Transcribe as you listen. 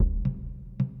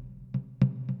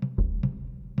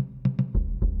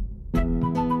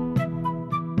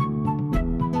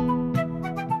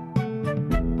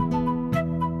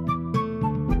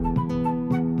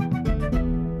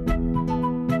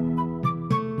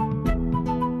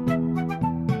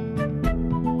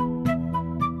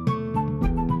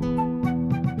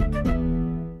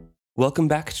Welcome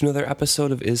back to another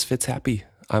episode of Is Fitz Happy?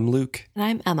 I'm Luke. And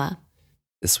I'm Emma.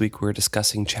 This week we're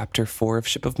discussing Chapter 4 of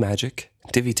Ship of Magic,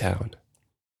 Divvytown.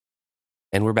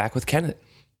 And we're back with Kenneth.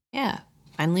 Yeah,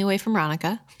 finally away from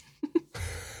Ronica.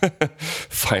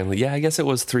 Finally. Yeah, I guess it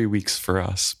was 3 weeks for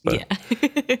us, but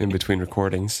in between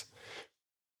recordings.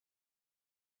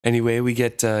 Anyway, we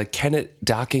get Kenneth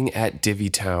docking at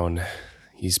Divvytown.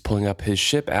 He's pulling up his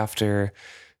ship after,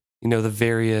 the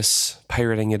various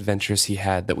pirating adventures he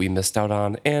had that we missed out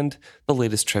on and the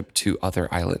latest trip to Other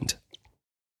Island.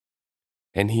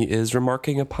 And he is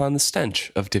remarking upon the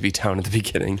stench of Divvytown at the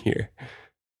beginning here.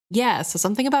 Yeah, so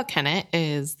something about Kenneth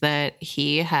is that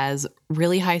he has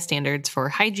really high standards for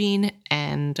hygiene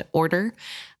and order,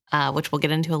 which we'll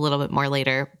get into a little bit more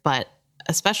later, but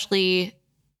especially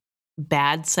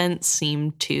bad scents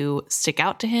seem to stick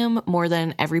out to him more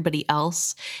than everybody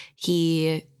else.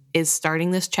 He is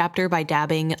starting this chapter by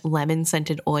dabbing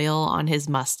lemon-scented oil on his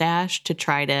mustache to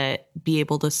try to be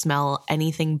able to smell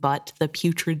anything but the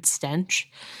putrid stench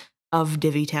of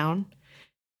Divvytown.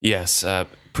 Yes,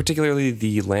 particularly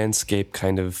the landscape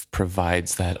kind of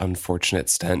provides that unfortunate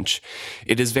stench.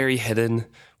 It is very hidden,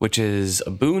 which is a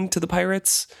boon to the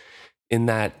pirates in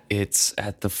that it's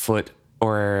at the foot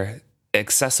or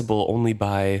accessible only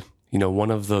by,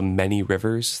 one of the many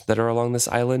rivers that are along this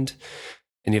island.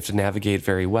 And you have to navigate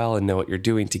very well and know what you're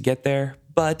doing to get there.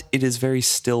 But it is very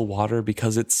still water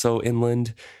because it's so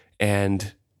inland,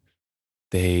 and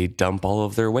they dump all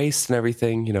of their waste and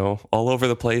everything, all over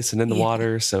the place and in the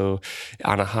water. So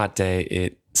on a hot day,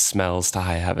 it smells to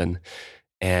high heaven.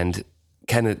 And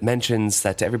Kenneth mentions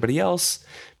that to everybody else,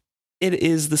 it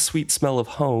is the sweet smell of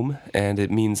home, and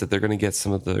it means that they're going to get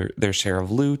some of their share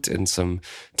of loot and some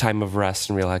time of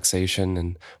rest and relaxation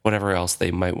and whatever else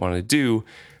they might want to do.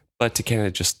 But to Kenneth,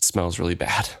 it just smells really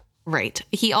bad. Right.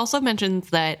 He also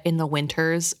mentions that in the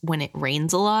winters, when it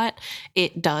rains a lot,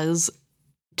 it does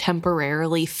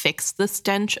temporarily fix the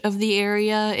stench of the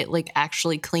area. It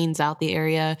actually cleans out the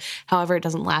area. However, it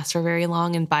doesn't last for very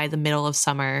long. And by the middle of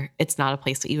summer, it's not a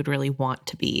place that you would really want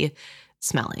to be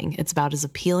smelling. It's about as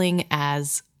appealing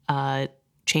as a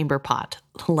chamber pot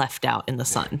left out in the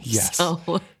sun. Yes.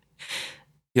 So.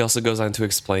 He also goes on to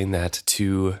explain that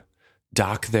to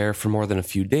dock there for more than a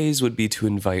few days would be to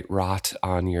invite rot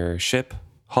on your ship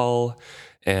hull.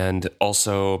 And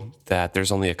also that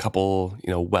there's only a couple,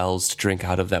 wells to drink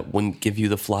out of that wouldn't give you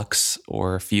the flux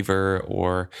or fever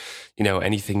or,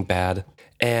 anything bad.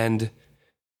 And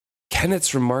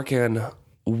Kenneth's remarking on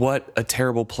what a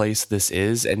terrible place this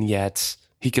is, and yet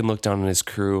he can look down on his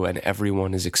crew and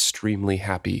everyone is extremely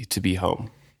happy to be home.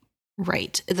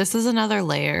 Right. This is another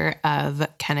layer of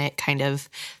Kenneth kind of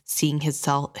seeing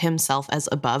himself as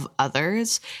above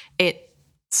others. It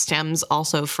stems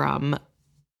also from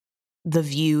the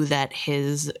view that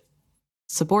his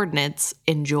subordinates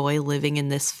enjoy living in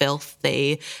this filth.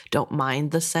 They don't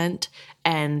mind the scent,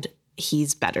 and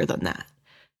he's better than that.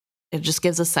 It just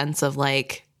gives a sense of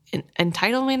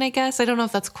entitlement, I guess. I don't know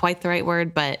if that's quite the right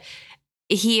word, but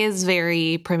he is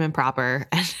very prim and proper,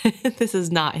 and this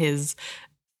is not his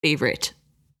favorite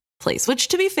place, which,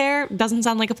 to be fair, doesn't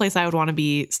sound like a place I would want to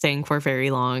be staying for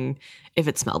very long if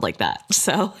it smelled like that.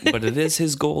 So, but it is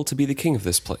his goal to be the king of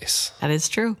this place. That is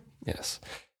true. Yes.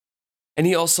 And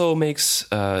he also makes,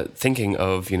 thinking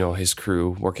of, his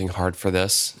crew working hard for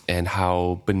this and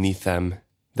how beneath them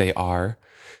they are.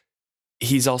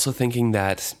 He's also thinking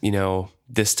that,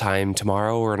 this time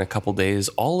tomorrow or in a couple days,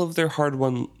 all of their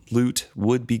hard-won loot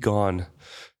would be gone.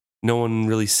 No one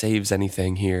really saves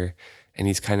anything here. And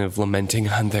he's kind of lamenting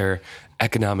on their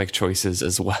economic choices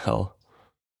as well.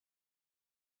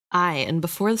 Aye, and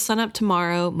before the sunup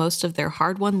tomorrow, most of their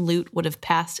hard-won loot would have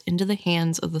passed into the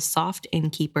hands of the soft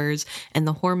innkeepers and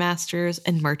the whoremasters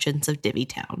and merchants of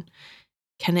Divvytown.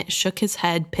 Kenneth shook his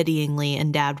head pityingly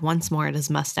and dabbed once more at his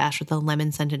mustache with a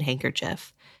lemon-scented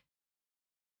handkerchief.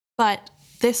 But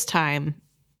this time,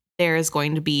 there is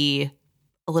going to be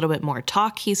a little bit more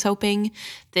talk, he's hoping.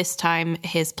 This time,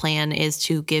 his plan is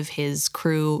to give his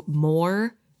crew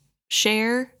more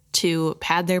share to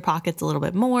pad their pockets a little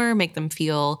bit more, make them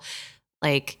feel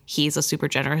like he's a super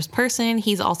generous person.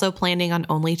 He's also planning on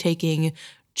only taking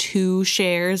 2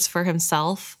 shares for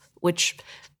himself, which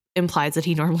implies that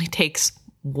he normally takes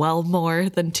well more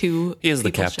than 2. He is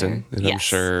the captain, and yes. I'm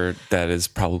sure that is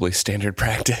probably standard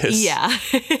practice. Yeah.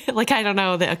 I don't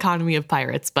know the economy of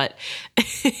pirates, but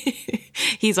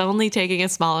he's only taking a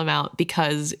small amount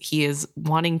because he is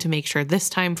wanting to make sure this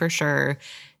time for sure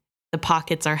The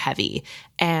pockets are heavy.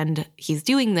 And he's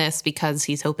doing this because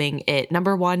he's hoping it,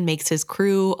 number one, makes his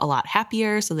crew a lot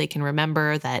happier so they can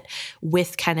remember that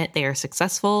with Kennit, they are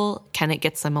successful. Kennit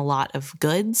gets them a lot of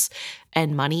goods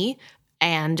and money.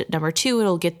 And number two,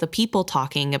 it'll get the people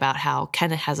talking about how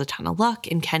Kennit has a ton of luck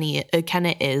and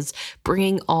Kennit is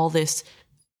bringing all this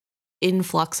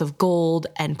influx of gold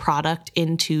and product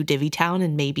into Divvytown,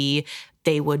 and maybe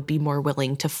they would be more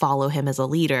willing to follow him as a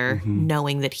leader,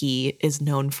 knowing that he is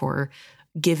known for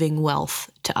giving wealth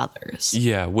to others.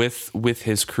 Yeah, with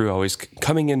his crew always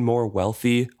coming in more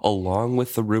wealthy, along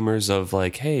with the rumors of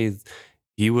like, hey,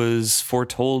 he was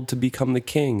foretold to become the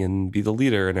king and be the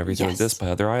leader and everything like this by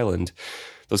Other Island.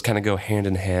 Those kind of go hand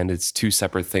in hand. It's two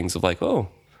separate things of like, oh,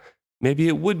 maybe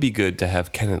it would be good to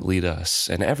have Kennit lead us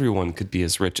and everyone could be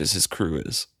as rich as his crew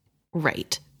is.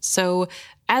 Right. So,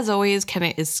 as always,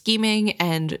 Kennit is scheming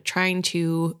and trying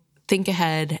to think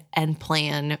ahead and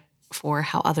plan for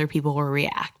how other people will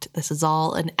react. This is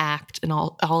all an act and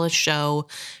all a show,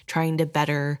 trying to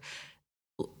better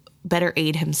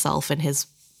aid himself in his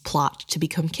plot to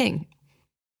become king.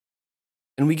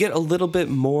 And we get a little bit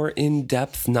more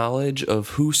in-depth knowledge of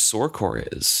who Sorkor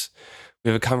is.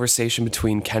 We have a conversation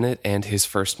between Kennit and his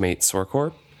first mate,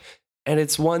 Sorkor. And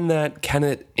it's one that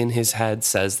Kennit, in his head,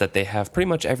 says that they have pretty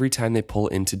much every time they pull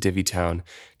into Divvytown.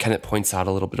 Kennit points out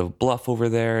a little bit of bluff over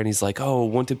there, and he's like, oh,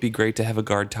 wouldn't it be great to have a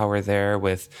guard tower there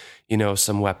with,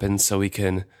 some weapons so we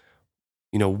can,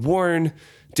 warn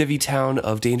Divvytown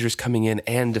of dangers coming in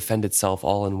and defend itself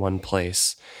all in one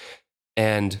place.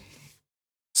 And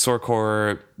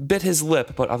Sorkor bit his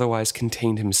lip, but otherwise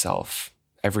contained himself.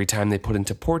 Every time they put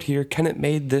into port here, Kennit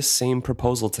made this same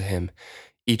proposal to him.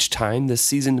 Each time, the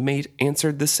seasoned mate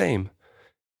answered the same.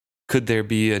 Could there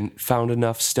be found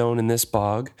enough stone in this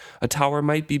bog, a tower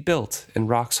might be built and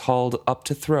rocks hauled up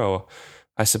to throw.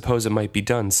 I suppose it might be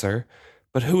done, sir.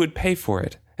 But who would pay for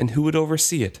it, and who would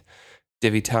oversee it?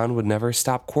 Divvytown would never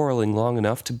stop quarreling long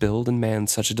enough to build and man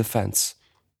such a defense.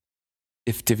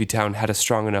 If Divvytown had a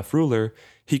strong enough ruler,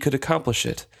 he could accomplish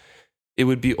it. It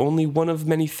would be only one of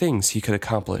many things he could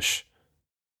accomplish.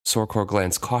 Sorkor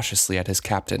glanced cautiously at his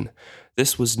captain.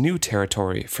 This was new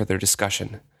territory for their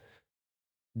discussion.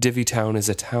 Divvytown is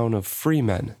a town of free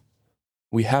men.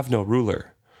 We have no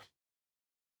ruler.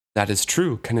 That is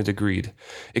true, Kennit agreed.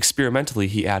 Experimentally,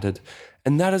 he added,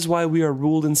 and that is why we are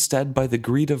ruled instead by the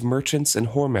greed of merchants and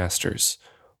whoremasters.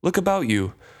 Look about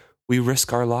you. We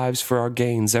risk our lives for our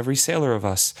gains, every sailor of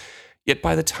us. Yet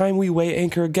by the time we weigh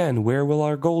anchor again, where will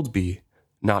our gold be?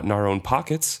 Not in our own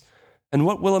pockets. And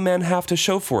what will a man have to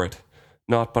show for it?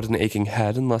 Naught but an aching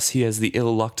head, unless he has the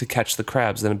ill luck to catch the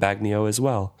crabs in a bagnio as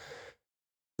well.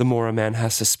 The more a man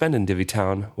has to spend in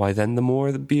Divvytown, why then the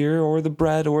more the beer or the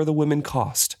bread or the women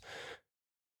cost.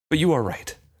 But you are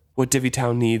right. What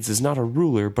Divvytown needs is not a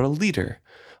ruler, but a leader.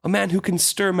 A man who can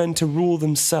stir men to rule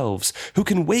themselves, who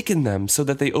can waken them so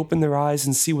that they open their eyes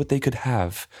and see what they could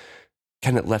have.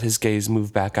 Kennit let his gaze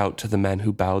move back out to the men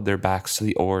who bowed their backs to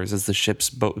the oars as the ship's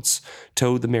boats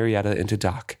towed the Marietta into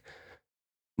dock.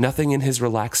 Nothing in his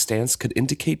relaxed stance could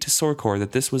indicate to Sorkor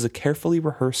that this was a carefully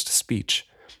rehearsed speech.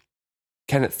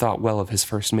 Kennit thought well of his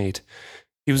first mate.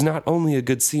 He was not only a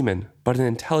good seaman, but an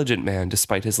intelligent man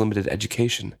despite his limited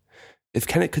education. If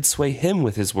Kennit could sway him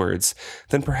with his words,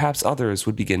 then perhaps others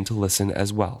would begin to listen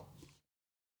as well.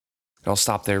 I'll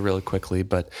stop there really quickly,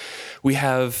 but we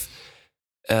have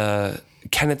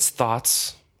Kennit's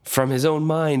thoughts from his own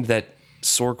mind that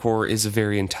Sorkor is a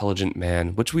very intelligent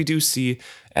man, which we do see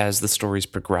as the stories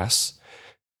progress.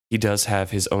 He does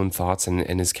have his own thoughts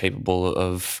and is capable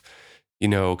of,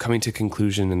 coming to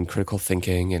conclusion and critical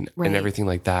thinking and everything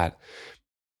like that.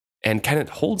 And Kennit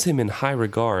holds him in high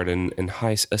regard and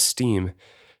high esteem.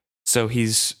 So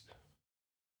he's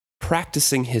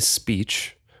practicing his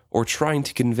speech or trying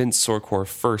to convince Sorkor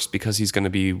first because he's going to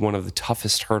be one of the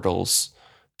toughest hurdles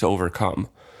to overcome.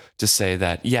 To say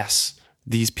that, yes,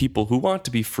 these people who want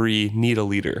to be free need a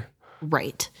leader.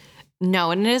 Right.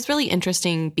 No, and it is really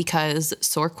interesting because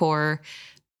Sorkor,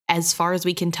 as far as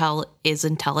we can tell, is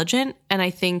intelligent. And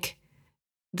I think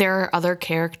there are other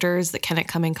characters that Kennit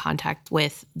come in contact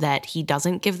with that he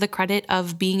doesn't give the credit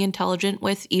of being intelligent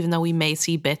with, even though we may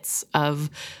see bits of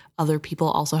other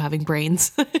people also having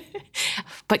brains.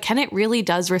 But Kennit really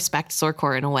does respect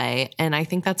Sorkor in a way. And I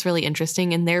think that's really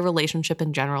interesting. And their relationship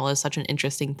in general is such an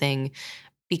interesting thing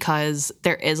because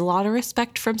there is a lot of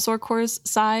respect from Sorkor's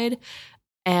side.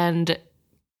 And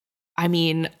I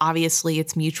mean, obviously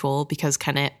it's mutual because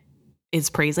Kennit is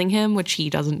praising him, which he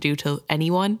doesn't do to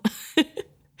anyone.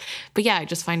 But yeah, I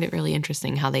just find it really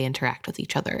interesting how they interact with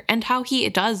each other and how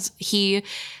Sorkor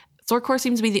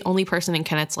seems to be the only person in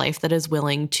Kennit's life that is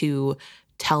willing to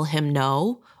tell him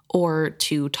no or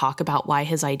to talk about why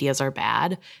his ideas are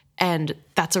bad. And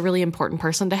that's a really important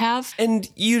person to have. And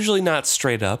usually not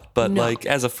straight up, but No. like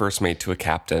as a first mate to a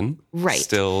captain. Right.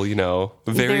 Still, very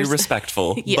There's-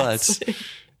 respectful, Yes. but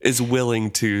is willing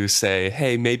to say,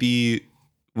 hey, maybe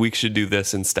we should do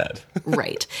this instead.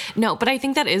 Right. No, but I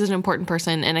think that is an important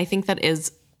person. And I think that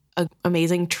is an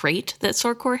amazing trait that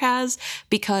Sorkor has,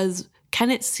 because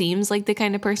Kennit seems like the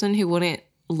kind of person who wouldn't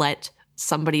let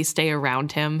somebody stay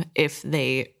around him if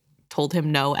they told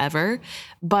him no ever.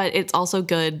 But it's also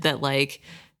good that like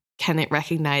Kennit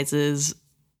recognizes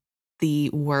the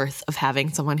worth of having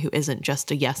someone who isn't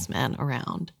just a yes man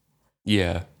around.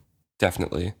 Yeah,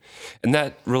 definitely. And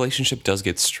that relationship does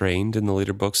get strained in the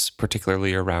later books,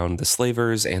 particularly around the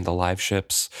slavers and the live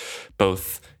ships,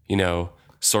 both,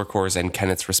 Sorkor's and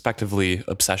Kennit's respectively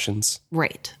obsessions.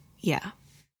 Right. Yeah.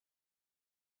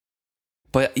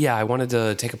 But yeah, I wanted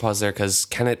to take a pause there because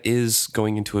Kennit is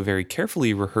going into a very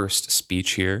carefully rehearsed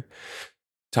speech here,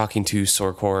 talking to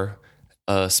Sorkor,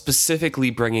 specifically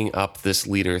bringing up this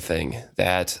leader thing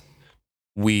that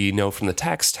we know from the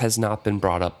text has not been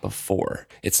brought up before.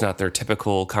 It's not their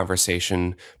typical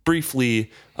conversation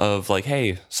briefly of like,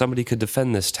 hey, somebody could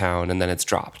defend this town, and then it's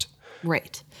dropped.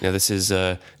 Right. This is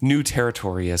a new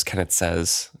territory, as Kennit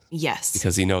says, Yes.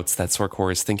 because he notes that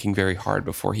Sorkor is thinking very hard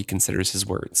before he considers his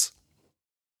words.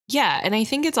 Yeah, and I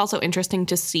think it's also interesting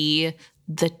to see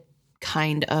the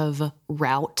kind of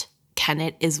route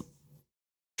Kennit is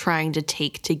trying to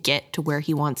take to get to where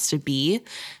he wants to be.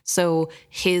 So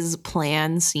his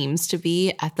plan seems to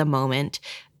be at the moment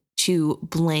to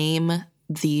blame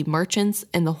the merchants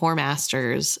and the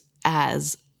whoremasters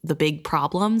as the big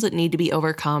problems that need to be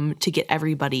overcome to get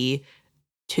everybody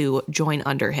to join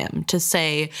under him, to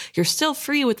say, you're still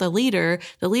free with the leader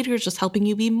is just helping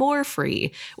you be more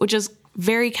free, which is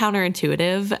very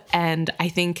counterintuitive. And I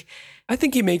think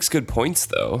he makes good points,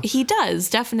 though. he does,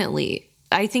 definitely.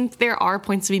 I think there are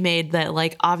points to be made that,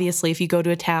 like, obviously, if you go to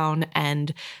a town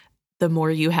and the more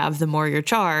you have, the more you're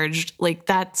charged, like,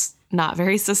 that's not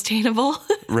very sustainable.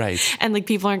 Right. And, like,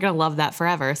 people aren't going to love that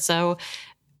forever. So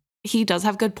he does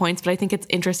have good points, but I think it's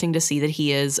interesting to see that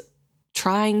he is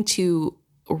trying to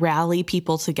rally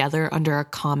people together under a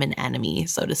common enemy,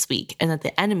 so to speak, and that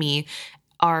the enemy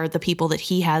are the people that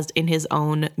he has in his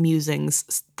own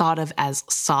musings thought of as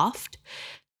soft.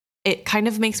 It kind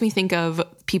of makes me think of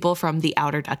people from the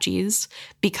Outer Duchies,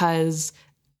 because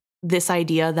this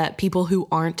idea that people who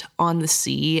aren't on the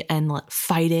sea and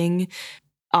fighting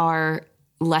are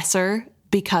lesser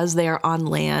because they are on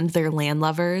land, they're land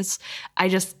lovers. I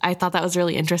thought that was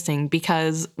really interesting,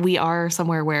 because we are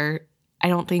somewhere where I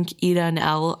don't think Ida and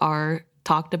Elle are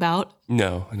talked about.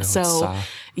 No. So,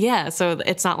 yeah, so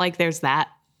it's not like there's that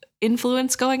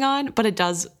influence going on, but it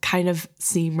does kind of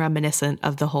seem reminiscent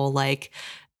of the whole, like,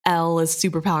 Elle is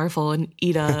super powerful and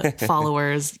Ida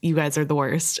followers, you guys are the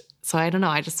worst. So I don't know.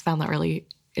 I just found that really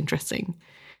interesting.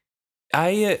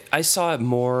 I saw it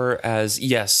more as,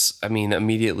 yes, I mean,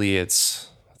 immediately it's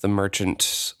the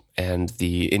merchant and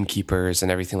the innkeepers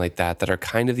and everything like that are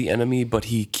kind of the enemy, but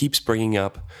he keeps bringing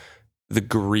up the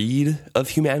greed of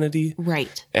humanity.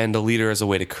 Right. And the leader as a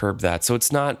way to curb that. So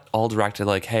it's not all directed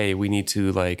like, hey, we need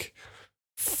to like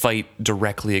fight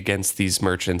directly against these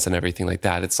merchants and everything like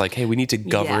that. It's like, hey, we need to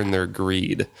govern their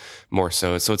greed more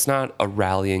so. So it's not a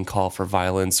rallying call for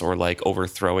violence or like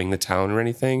overthrowing the town or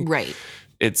anything. Right.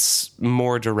 It's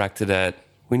more directed at,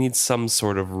 we need some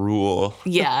sort of rule.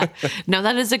 Yeah. No,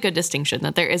 that is a good distinction,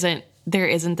 that there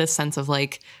isn't this sense of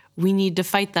like, we need to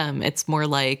fight them. It's more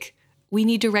like, we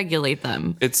need to regulate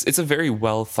them. It's a very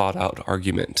well thought out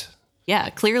argument. Yeah,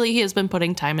 clearly he has been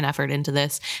putting time and effort into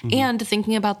this and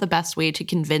thinking about the best way to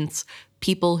convince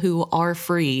people who are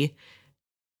free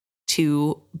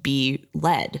to be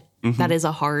led. That is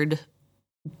a hard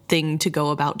thing to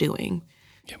go about doing.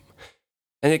 Yep.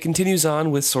 And it continues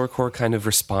on with Sorkor kind of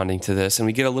responding to this, and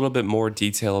we get a little bit more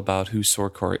detail about who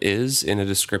Sorkor is in a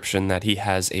description that he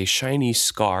has a shiny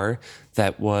scar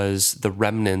that was the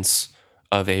remnants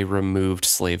of a removed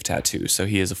slave tattoo. So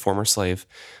he is a former slave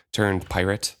turned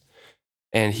pirate.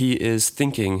 And he is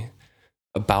thinking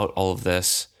about all of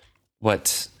this,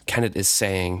 what Kennit is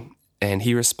saying. And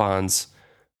he responds,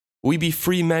 "We be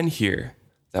free men here.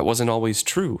 That wasn't always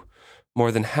true.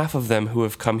 More than half of them who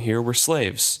have come here were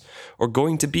slaves, or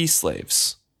going to be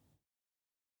slaves.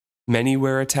 Many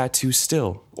wear a tattoo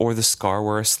still, or the scar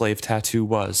where a slave tattoo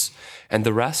was. And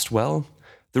the rest, well,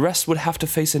 the rest would have to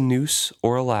face a noose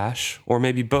or a lash, or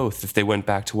maybe both if they went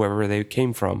back to wherever they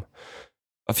came from.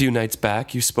 A few nights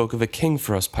back, you spoke of a king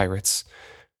for us pirates.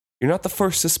 You're not the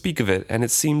first to speak of it, and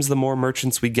it seems the more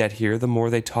merchants we get here, the more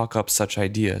they talk up such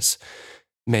ideas.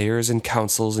 mayors and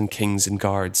councils and kings and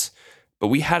guards. But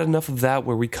we had enough of that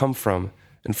where we come from,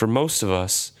 and for most of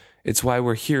us, it's why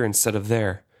we're here instead of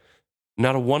there.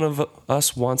 Not a one of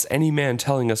us wants any man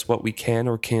telling us what we can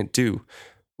or can't do.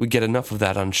 We get enough of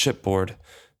that on shipboard.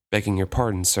 Begging your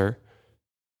pardon, sir.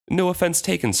 No offense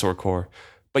taken, Sorkor,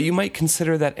 but you might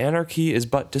consider that anarchy is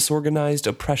but disorganized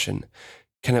oppression.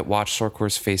 Kenneth watched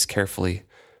Sorkor's face carefully.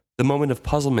 The moment of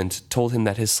puzzlement told him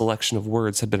that his selection of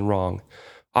words had been wrong.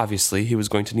 Obviously, he was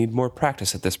going to need more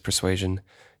practice at this persuasion.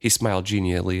 He smiled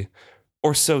genially.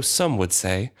 Or so some would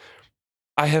say.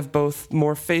 I have both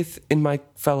more faith in my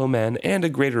fellow man and a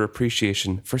greater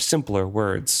appreciation for simpler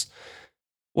words.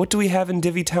 What do we have in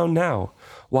Divvytown now?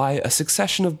 Why, a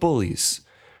succession of bullies.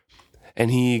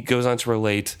 And he goes on to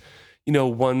relate,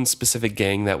 one specific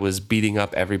gang that was beating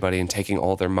up everybody and taking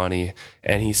all their money.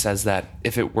 And he says that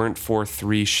if it weren't for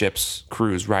 3 ships'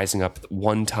 crews rising up at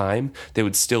one time, they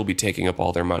would still be taking up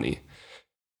all their money.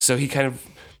 So he kind of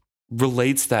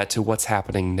relates that to what's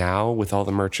happening now with all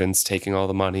the merchants taking all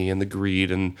the money and the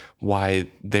greed and why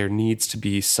there needs to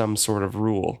be some sort of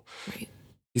rule. Right.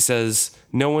 He says,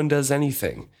 no one does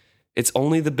anything. It's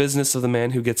only the business of the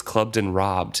man who gets clubbed and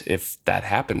robbed if that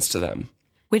happens to them.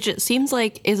 Which it seems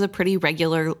like is a pretty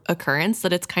regular occurrence,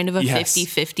 that it's kind of a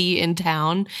 50-50 in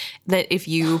town, that if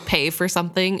you pay for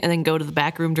something and then go to the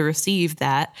back room to receive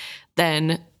that,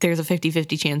 then there's a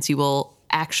 50-50 chance you will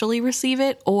actually receive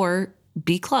it or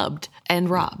be clubbed and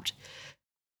robbed.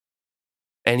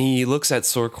 And he looks at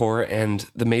Sorkor, and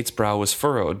the mate's brow was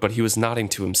furrowed, but he was nodding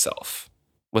to himself.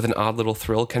 With an odd little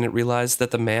thrill, Kenneth realized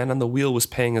that the man on the wheel was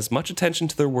paying as much attention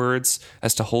to their words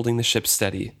as to holding the ship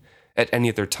steady. At any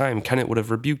other time, Kenneth would have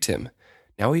rebuked him.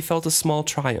 Now he felt a small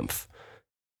triumph.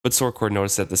 But Sorkor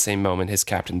noticed at the same moment his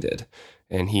captain did,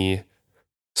 and he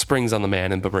springs on the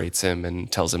man and berates him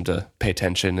and tells him to pay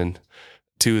attention and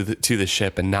to the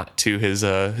ship and not to his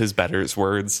better's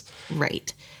words.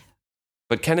 Right.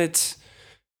 But Kenneth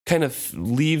kind of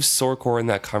leaves Sorkor in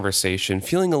that conversation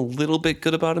feeling a little bit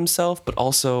good about himself, but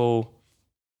also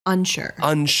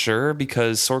unsure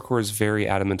because Sorkor is very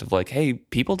adamant of like, hey,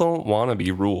 people don't want to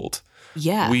be ruled.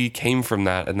 Yeah. We came from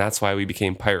that, and that's why we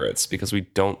became pirates, because we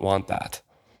don't want that.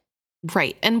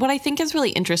 Right. And what I think is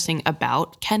really interesting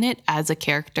about Kenneth as a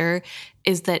character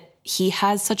is that he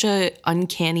has such a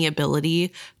uncanny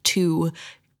ability to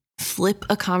flip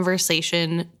a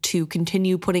conversation to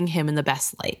continue putting him in the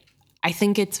best light. I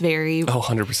think it's very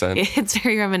 100%. It's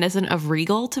very reminiscent of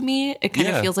Regal to me. It kind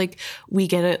of feels like we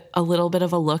get a little bit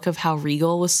of a look of how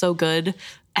Regal was so good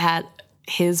at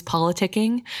his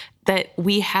politicking, that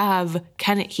we have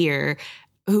Kenneth here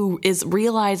who is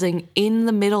realizing in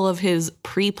the middle of his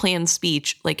pre-planned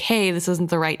speech, like, hey, this isn't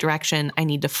the right direction. I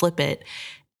need to flip it.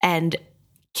 And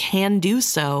can do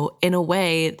so in a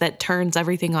way that turns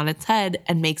everything on its head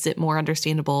and makes it more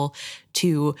understandable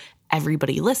to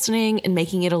everybody listening and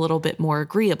making it a little bit more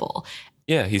agreeable.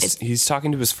 Yeah, he's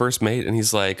talking to his first mate and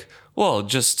he's like, well,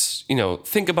 just,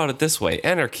 think about it this way.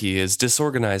 Anarchy is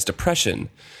disorganized oppression.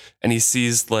 And he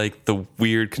sees like the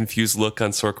weird, confused look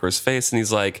on Sorkor's face and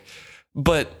he's like,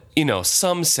 but,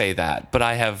 some say that, but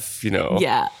I have,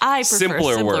 I prefer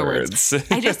simpler words.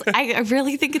 I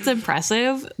really think it's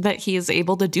impressive that he is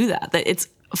able to do that it's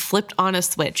flipped on a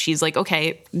switch. He's like,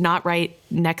 okay, not right,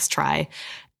 next try,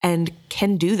 and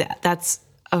can do that. That's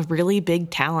a really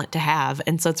big talent to have.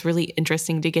 And so it's really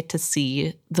interesting to get to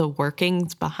see the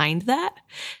workings behind that.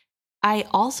 I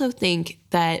also think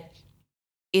that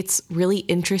it's really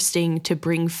interesting to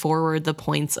bring forward the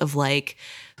points of like,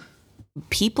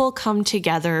 people come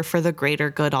together for the greater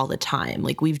good all the time.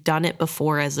 Like we've done it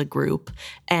before as a group,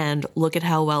 and look at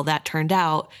how well that turned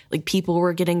out. Like people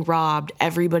were getting robbed.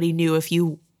 Everybody knew if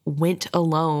you went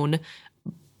alone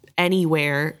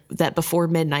anywhere that before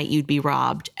midnight you'd be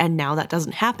robbed, and now that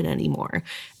doesn't happen anymore.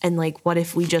 And like, what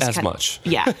if we just much?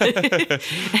 Yeah.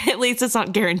 At least it's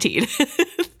not guaranteed.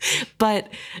 But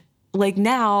like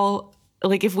now,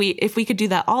 like if we could do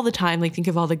that all the time, like think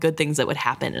of all the good things that would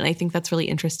happen. And I think that's really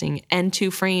interesting. And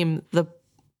to frame the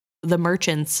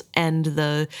merchants and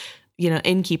the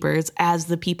innkeepers as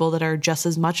the people that are just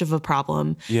as much of a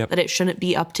problem, that it shouldn't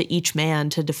be up to each man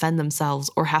to defend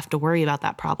themselves or have to worry about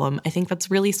that problem. I think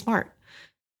that's really smart.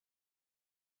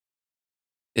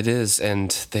 It is.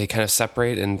 And they kind of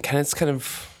separate, and Kenneth's kind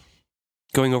of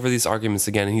going over these arguments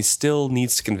again, and he still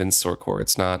needs to convince Sorkor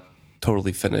it's not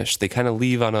totally finished. They kind of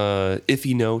leave on a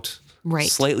iffy note, right?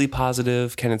 Slightly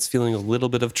positive. Kenneth's feeling a little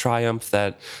bit of triumph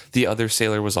that the other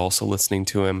sailor was also listening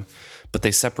to him. But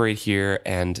they separate here,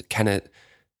 and Kenneth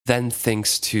then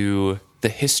thinks to the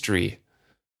history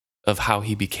of how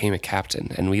he became a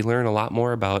captain. And we learn a lot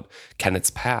more about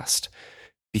Kenneth's past.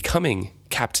 Becoming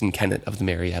Captain Kennett of the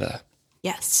Marietta.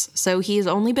 Yes. So he's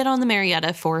only been on the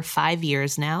Marietta for 5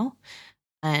 years now,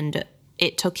 and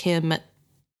it took him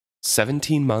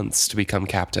 17 months to become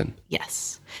captain.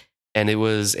 Yes. And it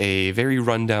was a very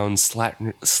rundown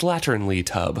slatternly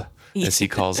tub, as he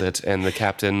calls it. And the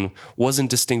captain wasn't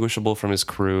distinguishable from his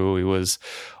crew. He was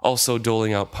also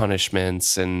doling out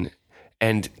punishments, and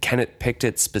Kennett picked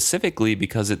it specifically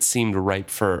because it seemed ripe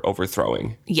for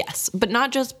overthrowing. Yes, but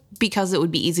not just because it would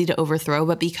be easy to overthrow,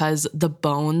 but because the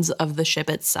bones of the ship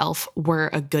itself were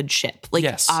a good ship. Like,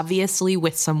 yes. Obviously,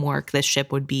 with some work, this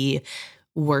ship would be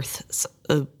worth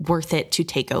it to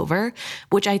take over,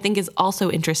 which I think is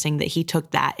also interesting that he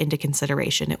took that into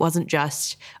consideration. It wasn't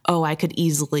just, oh, I could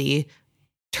easily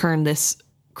turn this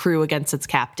crew against its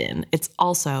captain. It's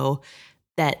also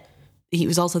that he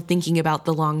was also thinking about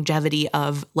the longevity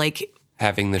of like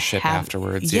having the ship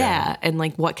afterwards. Yeah. And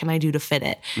like, what can I do to fit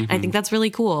it? Mm-hmm. I think that's really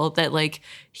cool that like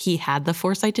he had the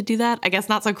foresight to do that. I guess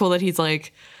not so cool that he's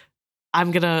like,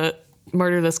 I'm going to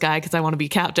murder this guy because I want to be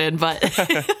captain, but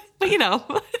but you know.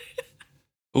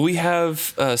 We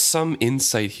have some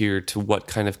insight here to what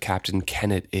kind of Captain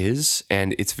Kennett is,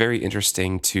 and it's very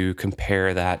interesting to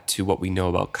compare that to what we know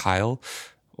about Kyle.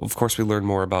 Of course, we learn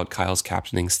more about Kyle's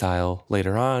captaining style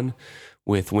later on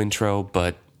with Wintrow,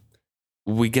 but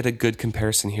we get a good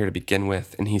comparison here to begin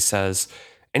with, and he says,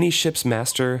 any ship's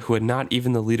master who had not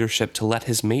even the leadership to let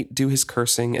his mate do his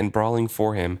cursing and brawling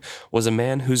for him was a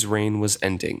man whose reign was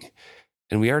ending.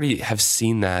 And we already have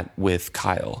seen that with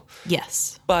Kyle.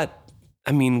 Yes. But,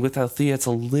 I mean, with Althea, it's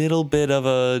a little bit of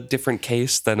a different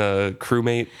case than a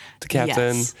crewmate to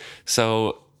captain. Yes.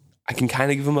 So I can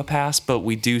kind of give him a pass, but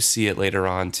we do see it later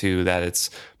on, too, that it's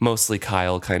mostly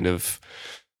Kyle kind of...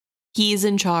 He's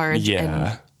in charge,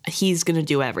 and he's going to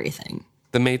do everything.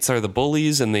 The mates are the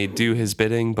bullies, and they do his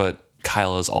bidding, but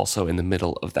Kyle is also in the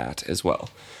middle of that as well.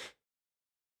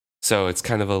 So it's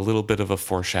kind of a little bit of a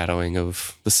foreshadowing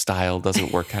of the style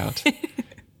doesn't work out.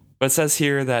 But it says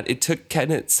here that it took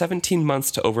Kennett 17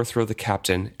 months to overthrow the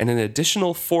captain and an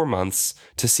additional 4 months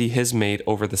to see his mate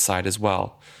over the side as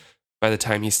well. By the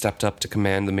time he stepped up to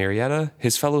command the Marietta,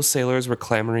 his fellow sailors were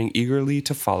clamoring eagerly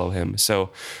to follow him. So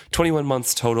 21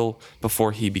 months total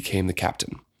before he became the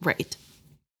captain. Right.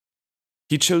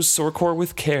 He chose Sorkor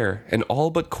with care and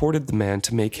all but courted the man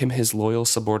to make him his loyal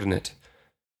subordinate.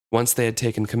 Once they had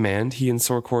taken command, he and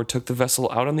Sorkor took the vessel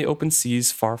out on the open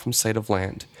seas far from sight of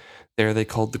land. There they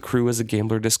called the crew as a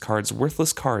gambler discards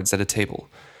worthless cards at a table.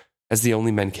 As the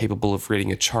only men capable of reading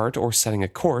a chart or setting a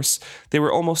course, they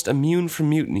were almost immune from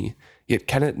mutiny, yet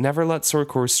Kennett never let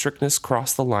Sorkor's strictness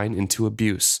cross the line into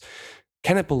abuse.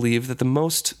 Kennett believed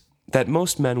that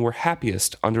most men were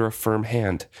happiest under a firm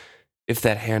hand. If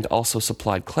that hand also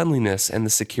supplied cleanliness and the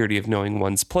security of knowing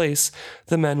one's place,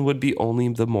 the men would be only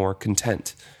the more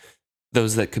content.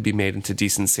 Those that could be made into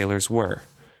decent sailors were.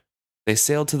 They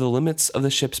sailed to the limits of the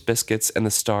ship's biscuits and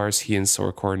the stars he and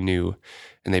Sorkor knew,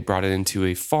 and they brought it into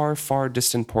a far, far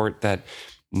distant port that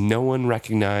no one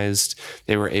recognized.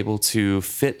 They were able to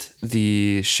fit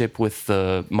the ship with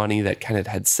the money that Kennett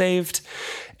had saved,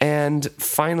 and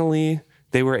finally,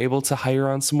 they were able to hire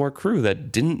on some more crew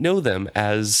that didn't know them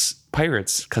as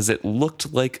pirates because it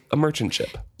looked like a merchant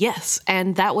ship. Yes,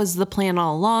 and that was the plan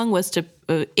all along, was to,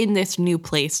 in this new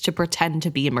place, to pretend to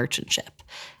be a merchant ship.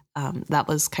 That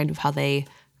was kind of how they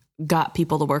got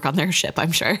people to work on their ship,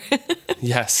 I'm sure.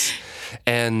 Yes.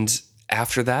 And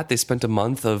after that, they spent a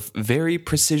month of very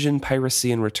precision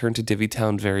piracy and returned to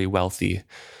Divvytown very wealthy.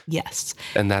 Yes.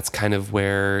 And that's kind of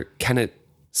where Kennett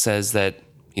says that,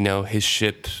 you know,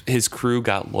 his crew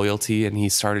got loyalty and he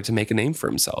started to make a name for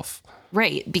himself.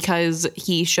 Right, because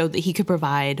he showed that he could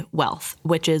provide wealth,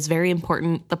 which is very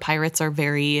important. The pirates are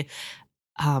very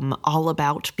all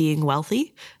about being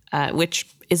wealthy, which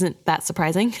isn't that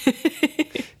surprising.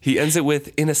 He ends it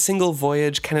with, in a single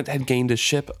voyage, Kennett had gained a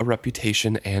ship, a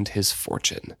reputation, and his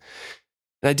fortune.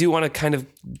 And I do want to kind of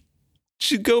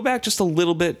go back just a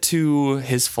little bit to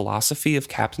his philosophy of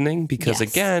captaining, because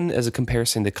again, as a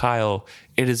comparison to Kyle,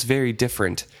 it is very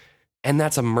different. And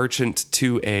that's a merchant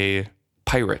to a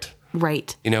pirate.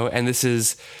 Right. You know, and this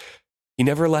is, he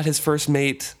never let his first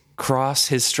mate cross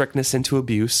his strictness into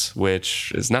abuse,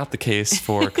 which is not the case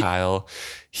for Kyle.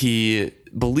 He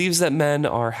believes that men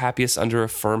are happiest under a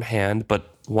firm hand,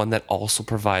 but one that also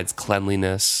provides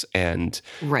cleanliness and,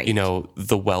 you know,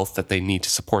 the wealth that they need to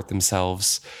support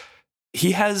themselves.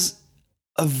 He has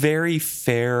a very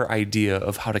fair idea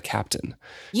of how to captain.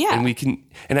 Yeah.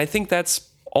 And I think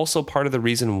that's also part of the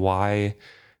reason why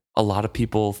a lot of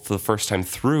people for the first time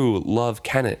through love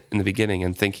Kennett in the beginning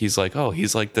and think he's like, oh,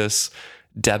 he's like this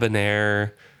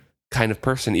debonair kind of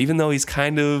person, even though he's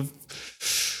kind of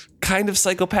kind of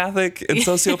psychopathic and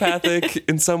sociopathic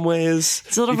in some ways.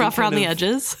 It's a little rough around the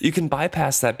edges. You can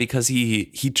bypass that because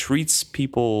he treats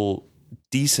people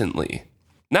decently.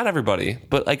 Not everybody,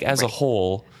 but like as a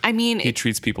whole, I mean, he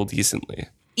treats people decently.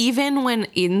 Even when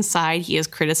inside he is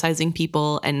criticizing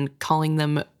people and calling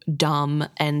them dumb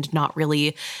and not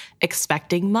really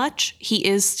expecting much, he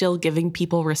is still giving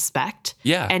people respect.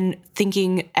 Yeah. And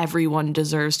thinking everyone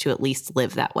deserves to at least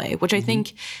live that way, which I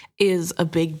think is a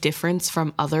big difference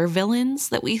from other villains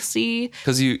that we see.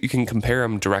 Because you can compare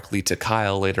him directly to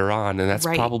Kyle later on, and that's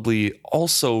probably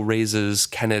also raises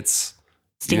Kennett's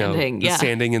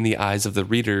standing in the eyes of the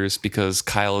readers, because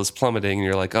Kyle is plummeting and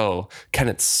you're like, oh,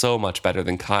 Kennett's so much better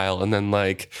than Kyle. And then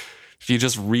like, if you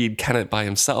just read Kennett by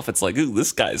himself, it's like, ooh,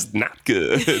 this guy's not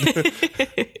good.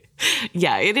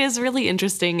 Yeah, it is really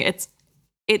interesting.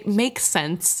 It makes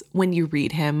sense when you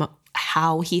read him,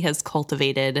 how he has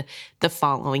cultivated the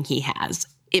following he has.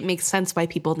 It makes sense why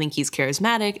people think he's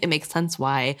charismatic. It makes sense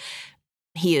why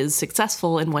he is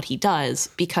successful in what he does,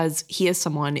 because he is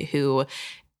someone who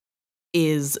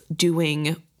is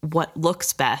doing what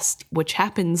looks best, which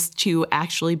happens to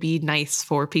actually be nice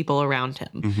for people around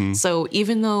him. So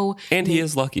even though... And he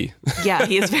is lucky. Yeah,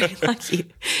 he is very lucky.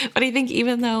 But I think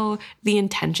even though the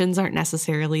intentions aren't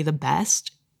necessarily the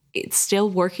best, it's still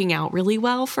working out really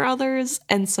well for others.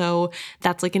 And so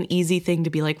that's like an easy thing to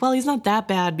be like, well, he's not that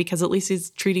bad because at least he's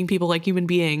treating people like human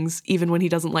beings, even when he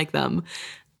doesn't like them.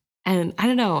 And I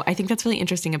don't know. I think that's really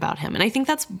interesting about him. And I think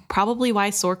that's probably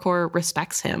why Sorkor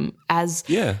respects him. As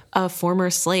a former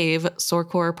slave,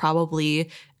 Sorkor probably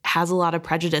has a lot of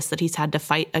prejudice that he's had to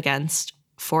fight against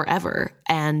forever.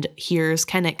 And here's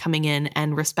Kennett coming in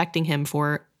and respecting him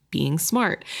for being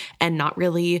smart and not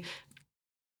really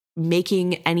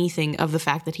making anything of the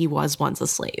fact that he was once a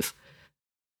slave.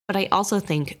 But I also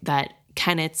think that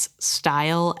Kennett's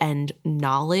style and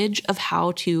knowledge of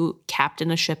how to captain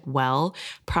a ship well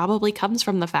probably comes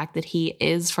from the fact that he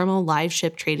is from a live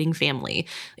ship trading family.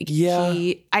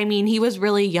 He was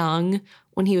really young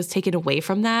when he was taken away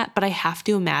from that, but I have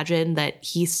to imagine that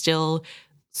he still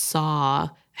saw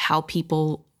how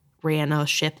people ran a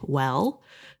ship well.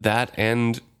 That,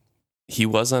 and he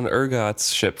was on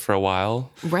Urgot's ship for a while.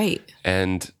 Right.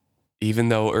 And even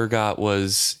though Urgot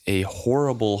was a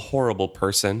horrible, horrible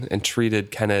person and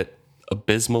treated Kennett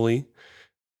abysmally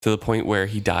to the point where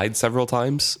he died several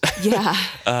times.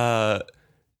 Yeah.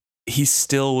 He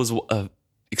still was a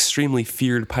extremely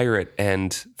feared pirate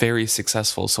and very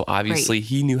successful. So obviously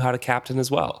he knew how to captain as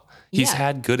well. He's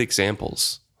had good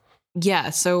examples.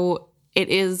 Yeah. So it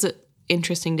is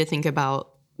interesting to think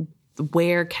about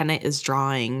where Kennett is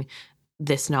drawing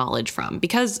this knowledge from,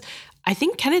 because I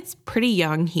think Kennett's pretty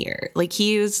young here. Like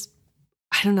he is,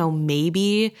 I don't know,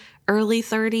 maybe early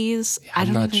 30s.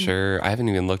 I'm not sure. I haven't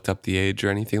even looked up the age or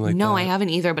anything like that. No, I haven't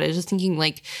either. But I was just thinking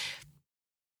like,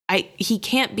 he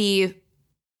can't be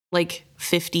like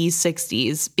 50s,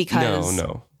 60s because...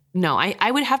 No,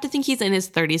 I would have to think he's in his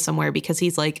 30s somewhere, because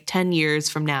he's like 10 years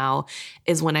from now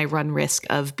is when I run risk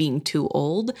of being too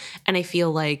old. And I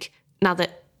feel like, not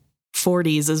that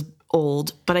 40s is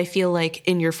old, but I feel like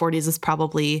in your 40s is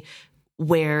probably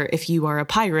where, if you are a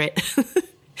pirate,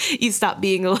 you stop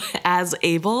being as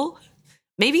able.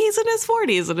 Maybe he's in his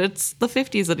 40s and it's the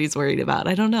 50s that he's worried about.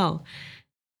 I don't know.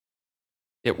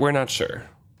 We're not sure.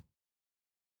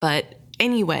 But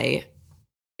anyway,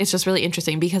 it's just really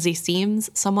interesting because he seems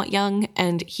somewhat young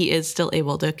and he is still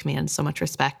able to command so much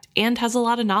respect and has a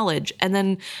lot of knowledge. And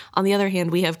then on the other hand,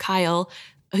 we have Kyle,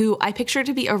 who I picture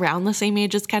to be around the same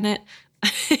age as Kennett,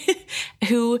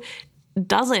 who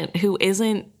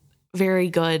isn't very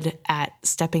good at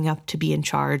stepping up to be in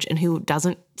charge and who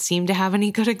doesn't seem to have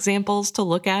any good examples to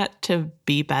look at to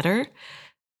be better.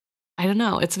 I don't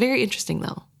know. It's very interesting,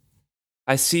 though.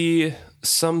 I see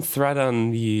some thread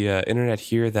on the internet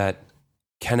here that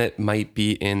Kennett might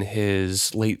be in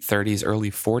his late 30s, early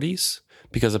 40s,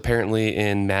 because apparently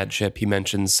in Mad Ship, he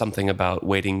mentions something about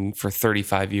waiting for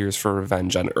 35 years for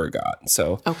revenge on Urgot.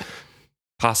 So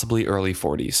possibly early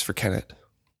 40s for Kennett.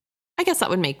 I guess that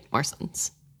would make more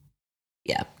sense.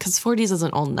 Yeah, because 40s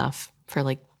isn't old enough for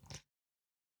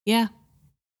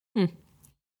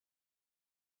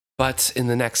But in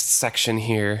the next section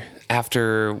here,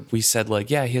 after we said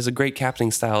he has a great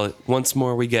captaining style, once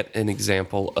more we get an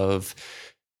example of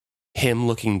him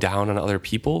looking down on other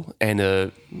people, and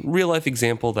a real life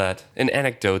example, an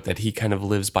anecdote that he kind of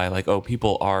lives by,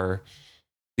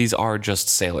 these are just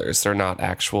sailors. They're not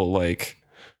actual,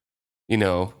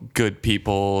 good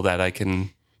people that I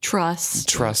can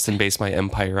trust and base my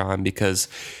empire on, because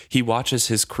he watches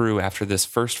his crew after this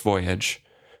first voyage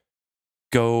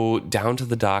go down to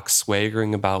the docks,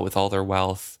 swaggering about with all their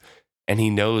wealth, and he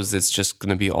knows it's just going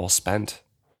to be all spent.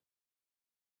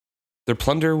 Their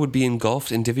plunder would be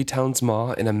engulfed in Divvytown's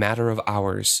maw in a matter of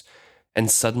hours, and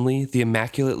suddenly the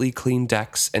immaculately clean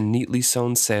decks and neatly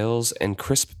sewn sails and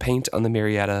crisp paint on the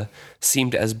Marietta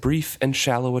seemed as brief and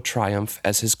shallow a triumph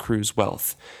as his crew's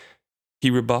wealth. He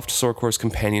rebuffed Sorkor's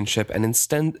companionship and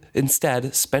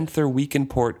instead spent their week in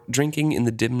port drinking in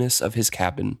the dimness of his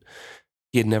cabin.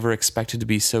 He had never expected to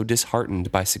be so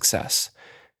disheartened by success.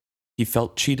 He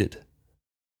felt cheated.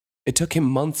 It took him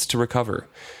months to recover.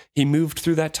 He moved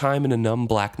through that time in a numb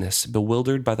blackness,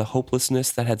 bewildered by the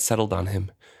hopelessness that had settled on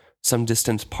him. Some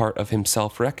distant part of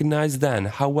himself recognized then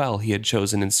how well he had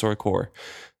chosen in Sorkor.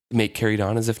 The mate carried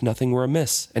on as if nothing were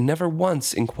amiss, and never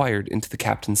once inquired into the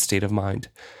captain's state of mind.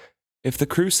 If the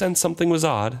crew sensed something was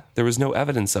odd, there was no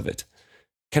evidence of it.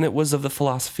 Kennett was of the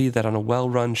philosophy that on a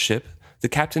well-run ship, the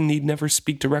captain need never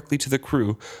speak directly to the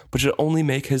crew, but should only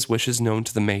make his wishes known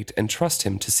to the mate and trust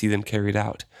him to see them carried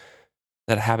out.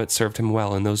 That habit served him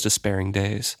well in those despairing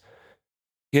days.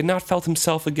 He had not felt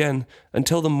himself again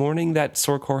until the morning that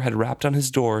Sorkor had rapped on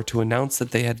his door to announce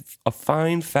that they had a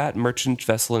fine, fat merchant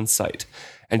vessel in sight,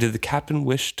 and did the captain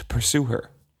wish to pursue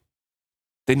her.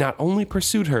 They not only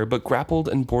pursued her, but grappled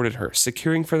and boarded her,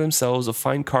 securing for themselves a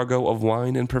fine cargo of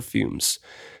wine and perfumes.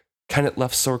 Kennett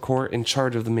left Sorkor in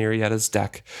charge of the Marietta's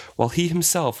deck, while he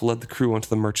himself led the crew onto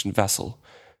the merchant vessel.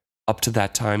 Up to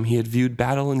that time, he had viewed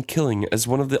battle and killing as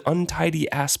one of the untidy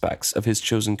aspects of his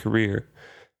chosen career.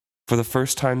 For the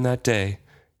first time that day,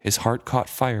 his heart caught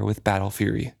fire with battle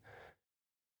fury.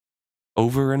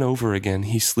 Over and over again,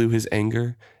 he slew his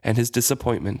anger and his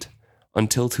disappointment,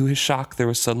 until to his shock there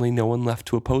was suddenly no one left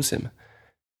to oppose him.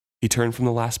 He turned from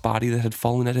the last body that had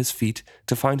fallen at his feet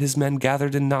to find his men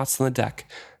gathered in knots on the deck,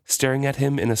 staring at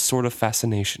him in a sort of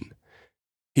fascination.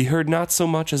 He heard not so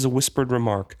much as a whispered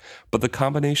remark, but the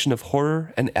combination of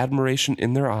horror and admiration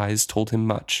in their eyes told him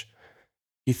much.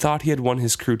 He thought he had won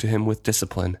his crew to him with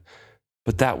discipline,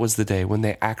 but that was the day when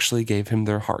they actually gave him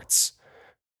their hearts.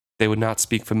 They would not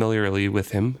speak familiarly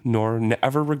with him, nor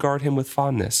ever regard him with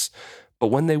fondness, but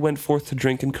when they went forth to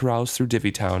drink and carouse through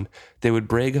Divvytown, they would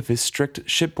brag of his strict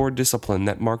shipboard discipline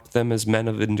that marked them as men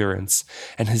of endurance,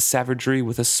 and his savagery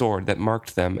with a sword that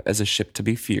marked them as a ship to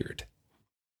be feared.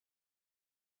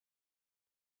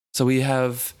 So we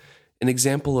have an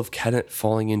example of Kennett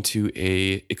falling into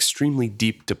a extremely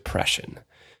deep depression.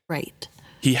 Right.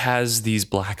 He has these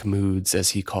black moods,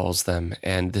 as he calls them,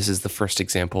 and this is the first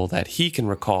example that he can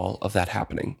recall of that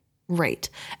happening. Right.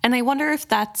 And I wonder if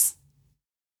that's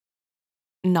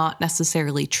not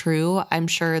necessarily true. I'm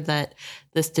sure that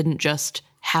this didn't just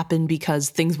happen because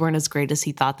things weren't as great as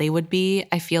he thought they would be.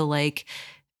 I feel like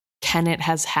Kennett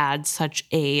has had such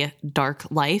a dark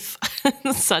life,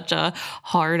 such a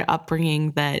hard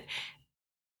upbringing, that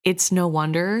it's no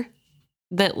wonder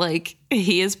that like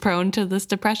he is prone to this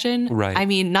depression. Right. I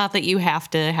mean, not that you have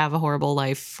to have a horrible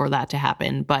life for that to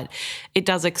happen, but it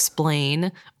does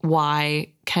explain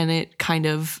why Kennett kind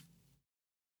of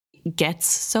gets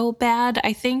so bad,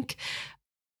 I think.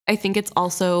 I think it's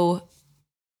also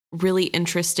really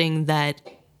interesting that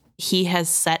he has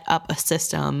set up a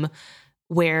system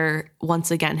where, once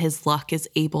again, his luck is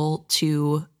able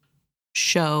to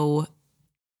show,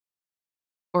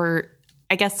 or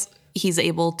I guess he's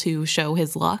able to show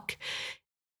his luck.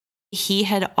 He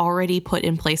had already put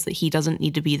in place that he doesn't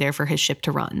need to be there for his ship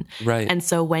to run. Right. And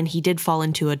so when he did fall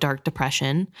into a dark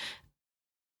depression,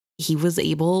 he was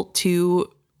able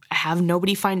to have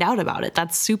nobody find out about it.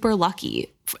 That's super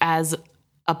lucky as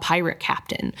a pirate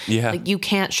captain. Yeah. Like, you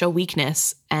can't show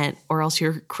weakness or else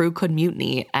your crew could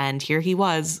mutiny. And here he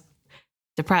was,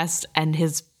 depressed, and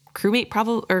his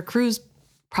crews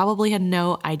probably had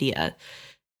no idea.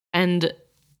 And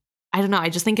I don't know, I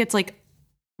just think it's like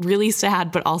really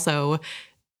sad, but also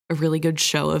a really good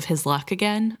show of his luck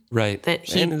again. Right.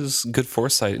 That and his good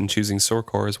foresight in choosing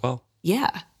Sorkor as well.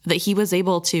 Yeah. That he was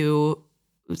able to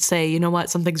say, you know what,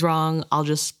 something's wrong. I'll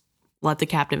just let the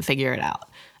captain figure it out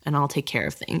and I'll take care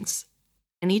of things.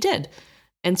 And he did.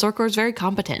 And Sorkor is very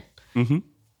competent. Mm-hmm.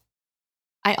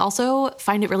 I also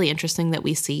find it really interesting that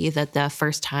we see that the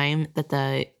first time that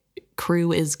the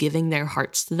crew is giving their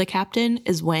hearts to the captain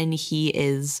is when he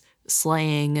is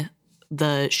slaying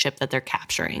the ship that they're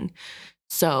capturing.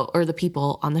 Or the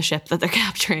people on the ship that they're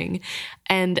capturing.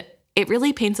 And it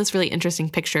really paints this really interesting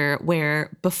picture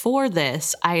where before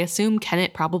this, I assume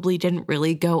Kennett probably didn't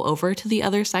really go over to the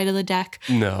other side of the deck.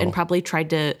 No. And probably tried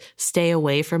to stay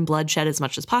away from bloodshed as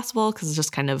much as possible because it's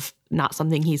just kind of not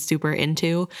something he's super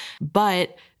into.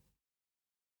 But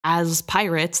as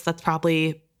pirates, that's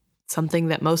probably something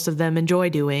that most of them enjoy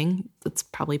doing. That's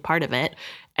probably part of it.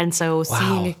 And so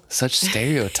wow, such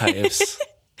stereotypes.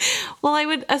 Well, I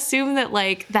would assume that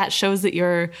like that shows that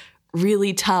you're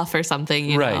really tough or something,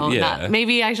 you Right, know? yeah.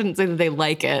 Maybe I shouldn't say that they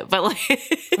like it, but like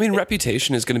I mean,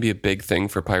 reputation is going to be a big thing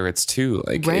for pirates too.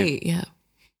 Like, right, yeah.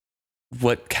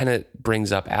 what Kenneth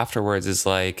brings up afterwards is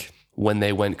like when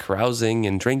they went carousing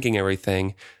and drinking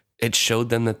everything, it showed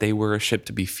them that they were a ship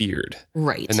to be feared.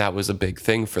 Right. And that was a big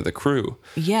thing for the crew.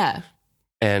 Yeah.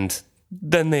 And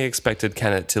then they expected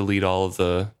Kenneth to lead all of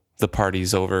the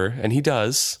parties over, and he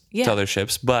does to other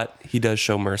ships, but he does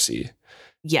show mercy.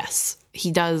 Yes,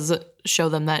 he does show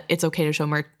them that it's okay to show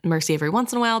mercy every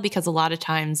once in a while, because a lot of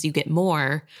times you get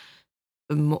more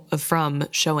from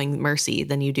showing mercy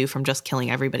than you do from just killing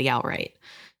everybody outright.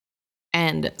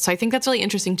 And so I think that's really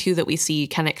interesting too, that we see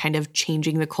Kenneth kind of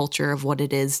changing the culture of what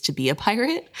it is to be a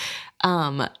pirate.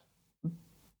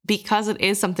 Because it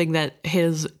is something that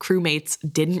his crewmates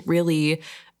didn't really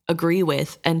agree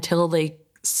with until they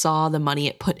saw the money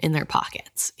it put in their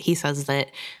pockets. He says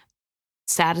that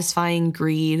satisfying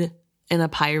greed in a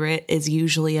pirate is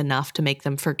usually enough to make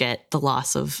them forget the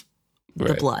loss of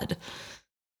the blood.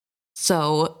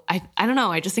 So I don't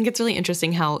know. I just think it's really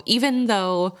interesting how even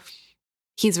though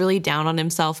he's really down on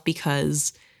himself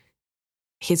because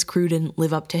his crew didn't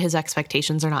live up to his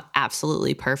expectations, are not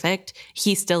absolutely perfect,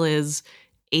 he still is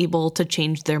able to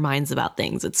change their minds about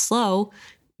things. It's slow,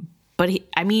 but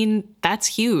that's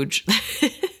huge.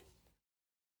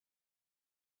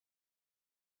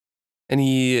 And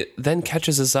he then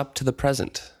catches us up to the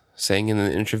present, saying in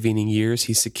the intervening years,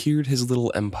 he secured his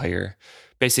little empire,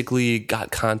 basically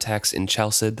got contacts in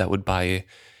Chalced that would buy,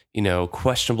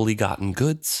 questionably gotten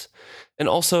goods, and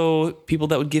also people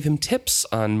that would give him tips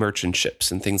on merchant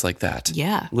ships and things like that.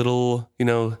 Yeah. Little,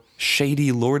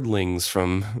 shady lordlings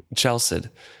from Chalced.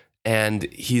 And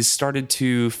he's started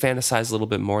to fantasize a little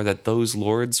bit more that those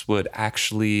lords would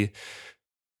actually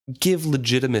give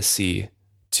legitimacy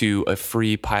to a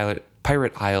free Pirate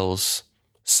Isles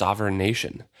sovereign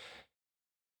nation.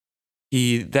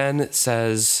 He then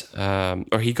says,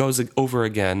 or he goes over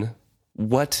again,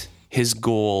 what his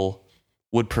goal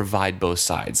would provide both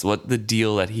sides, what the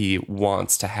deal that he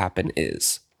wants to happen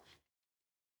is.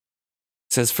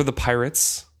 It says, for the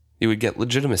pirates, he would get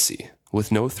legitimacy,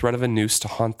 with no threat of a noose to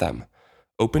haunt them,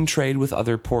 open trade with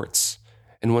other ports,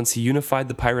 and once he unified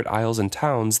the pirate isles and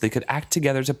towns, they could act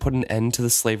together to put an end to the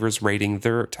slavers raiding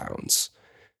their towns.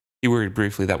 He worried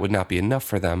briefly that would not be enough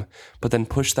for them, but then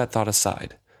pushed that thought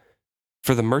aside.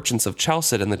 For the merchants of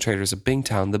Chalced and the traders of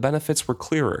Bingtown, the benefits were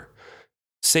clearer.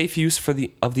 Safe use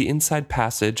of the inside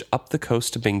passage up the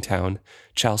coast to Bingtown,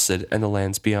 Chalced, and the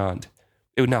lands beyond.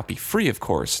 It would not be free, of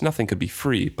course. Nothing could be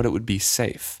free, but it would be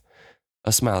safe.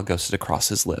 A smile ghosted across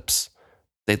his lips.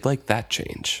 They'd like that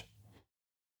change.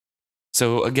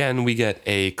 So again, we get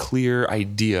a clear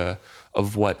idea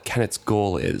of what Kenneth's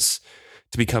goal is: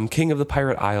 to become king of the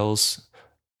Pirate Isles,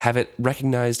 have it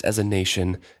recognized as a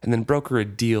nation, and then broker a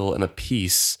deal and a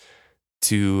peace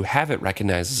to have it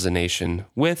recognized as a nation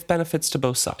with benefits to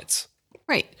both sides.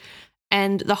 Right.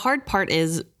 And the hard part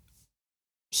is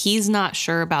he's not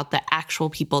sure about the actual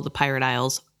people of the Pirate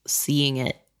Isles seeing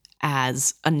it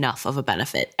as enough of a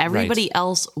benefit. Everybody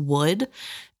else would,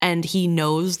 and he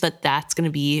knows that that's going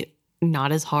to be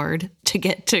not as hard to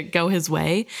get to go his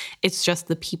way. It's just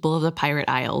the people of the Pirate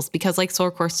Isles, because like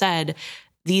Sorkor said,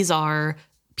 these are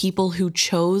people who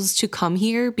chose to come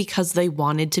here because they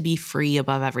wanted to be free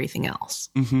above everything else.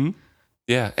 Mm-hmm.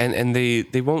 Yeah, and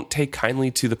they won't take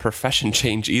kindly to the profession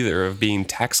change either of being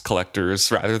tax collectors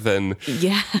rather than,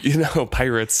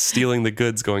 pirates stealing the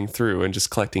goods going through and just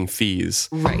collecting fees.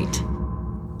 Right.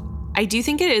 I do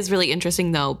think it is really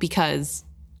interesting, though, because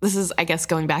this is, I guess,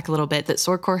 going back a little bit, that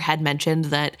Sorkor had mentioned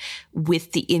that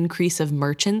with the increase of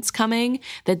merchants coming,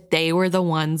 that they were the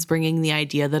ones bringing the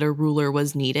idea that a ruler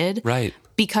was needed. Right.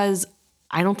 Because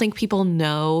I don't think people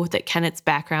know that Kenneth's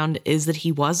background is that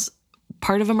he was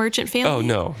part of a merchant family.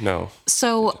 Oh, no.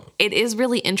 So it is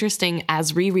really interesting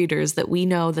as rereaders that we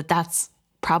know that that's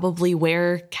probably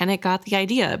where Kenneth got the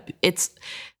idea. It's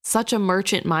such a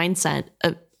merchant mindset,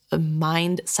 a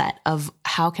mindset of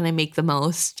how can I make the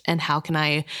most and how can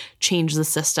I change the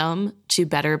system to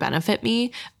better benefit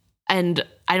me. And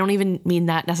I don't even mean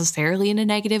that necessarily in a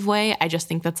negative way. I just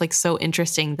think that's like so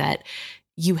interesting that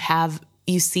you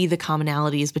see the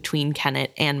commonalities between Kenneth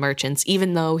and merchants,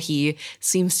 even though he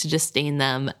seems to disdain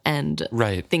them and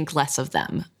think less of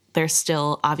them. There's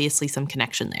still obviously some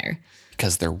connection there.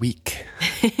 Because they're weak.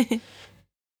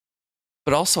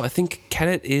 But also, I think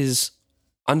Kenneth is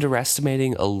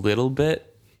underestimating a little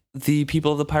bit the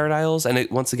people of the Pirate Isles, and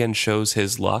it once again shows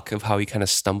his luck of how he kind of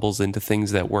stumbles into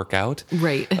things that work out.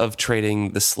 Right. Of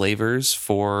trading the slavers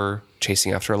for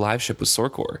chasing after a live ship with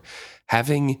Sorkor.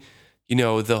 Having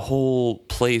the whole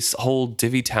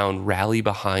Divvytown rally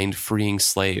behind freeing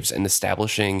slaves and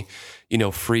establishing,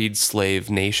 freed slave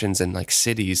nations and like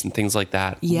cities and things like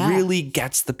that really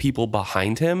gets the people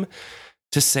behind him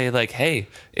to say like, hey,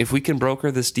 if we can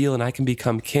broker this deal and I can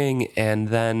become king and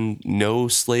then no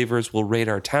slavers will raid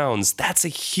our towns, that's a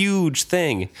huge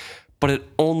thing. But it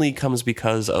only comes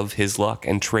because of his luck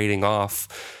and trading off,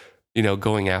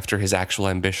 going after his actual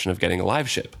ambition of getting a live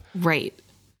ship. Right.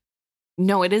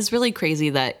 No, it is really crazy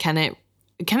that Kennit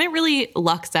really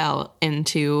lucks out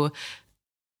into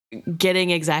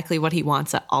getting exactly what he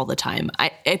wants all the time.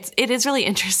 It is really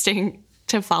interesting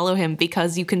to follow him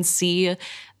because you can see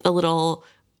the little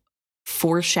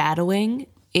foreshadowing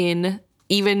in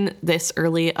even this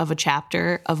early of a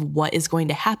chapter of what is going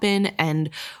to happen and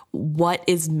what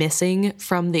is missing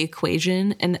from the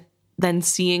equation, and then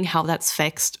seeing how that's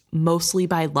fixed mostly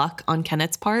by luck on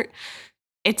Kennit's part.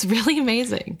 It's really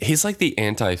amazing. He's like the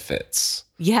anti-Fitz.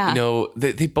 Yeah.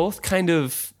 They both kind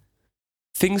of,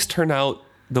 things turn out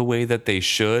the way that they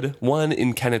should. One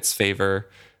in Kennit's favor,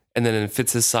 and then in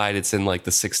Fitz's side, it's in like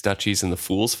the Six Duchies and the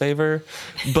Fool's favor.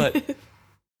 But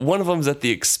one of them's at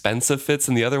the expense of Fitz,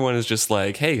 and the other one is just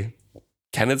like, hey,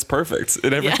 Kennit's perfect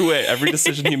in every way, every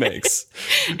decision he makes.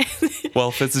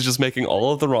 While Fitz is just making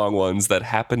all of the wrong ones that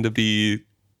happen to be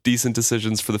decent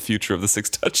decisions for the future of the Six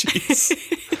Duchies.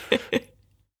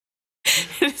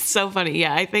 It's so funny.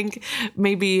 Yeah, I think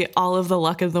maybe all of the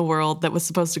luck in the world that was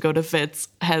supposed to go to Fitz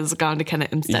has gone to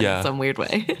Kennit instead in some weird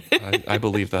way. I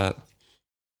believe that.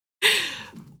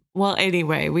 Well,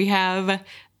 anyway, we have...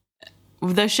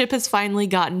 The ship has finally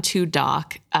gotten to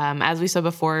dock. As we said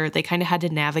before, they kind of had to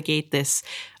navigate this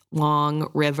long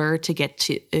river to get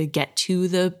to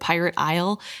the pirate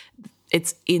isle.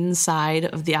 It's inside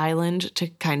of the island to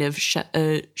kind of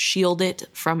shield it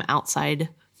from outside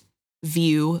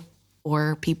view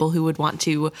or people who would want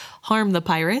to harm the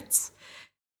pirates.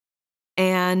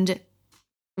 And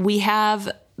we have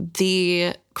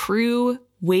the crew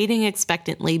waiting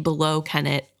expectantly below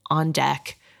Kennit on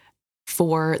deck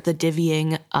for the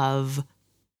divvying of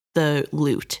the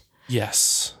loot.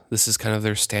 Yes. This is kind of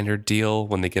their standard deal.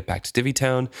 When they get back to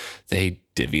Divvytown, they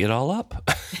divvy it all up.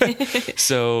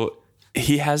 So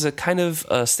he has a kind of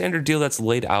a standard deal that's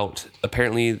laid out.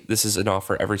 Apparently, this is an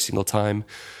offer every single time.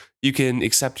 You can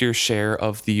accept your share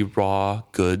of the raw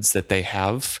goods that they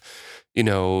have.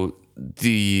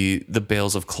 The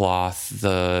bales of cloth,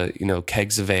 the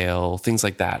kegs of ale, things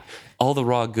like that. All the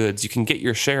raw goods, you can get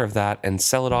your share of that and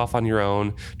sell it off on your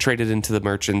own, trade it into the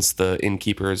merchants, the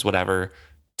innkeepers, whatever,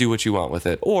 do what you want with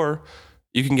it. Or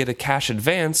you can get a cash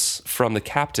advance from the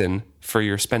captain for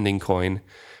your spending coin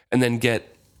and then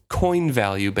get coin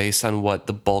value based on what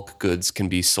the bulk goods can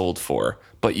be sold for,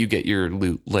 but you get your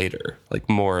loot later, like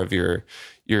more of your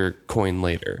coin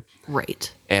later.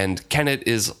 Right. And Kennit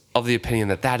is of the opinion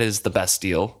that that is the best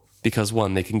deal because,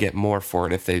 one, they can get more for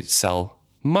it if they sell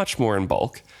much more in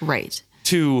bulk. Right.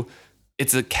 Two,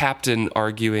 it's a captain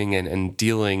arguing and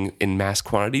dealing in mass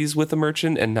quantities with a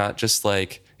merchant and not just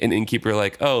like an innkeeper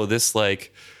like, oh, this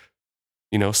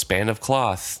span of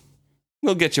cloth,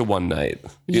 they'll get you one night.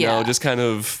 Just kind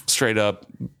of straight up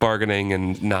bargaining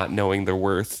and not knowing their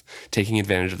worth, taking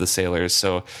advantage of the sailors.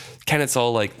 So Kennit's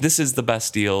all like, this is the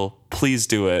best deal. Please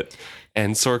do it.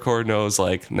 And Sorkor knows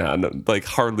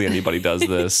hardly anybody does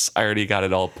this. I already got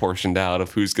it all portioned out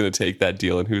of who's going to take that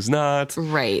deal and who's not.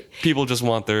 Right. People just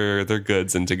want their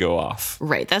goods and to go off.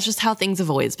 Right. That's just how things have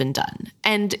always been done.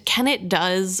 And Kennit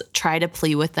does try to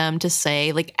plea with them to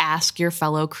say, ask your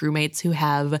fellow crewmates who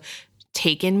have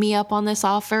taken me up on this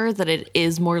offer that it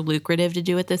is more lucrative to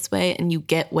do it this way and you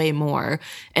get way more.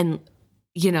 And,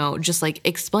 just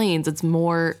explains it's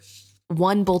more...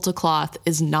 One bolt of cloth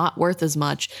is not worth as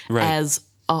much as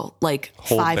whole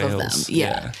 5 bales of them.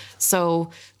 Yeah.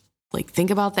 So think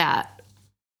about that.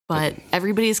 But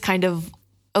everybody's kind of,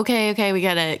 okay, we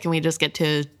get it. Can we just get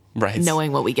to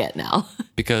knowing what we get now?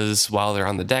 Because while they're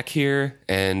on the deck here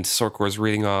and Sorkor's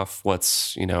reading off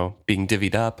what's, being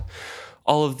divvied up,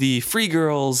 all of the free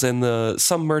girls and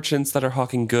some merchants that are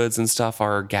hawking goods and stuff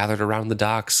are gathered around the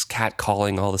docks,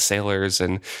 catcalling all the sailors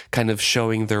and kind of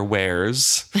showing their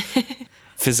wares,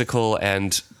 physical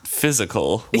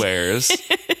wares,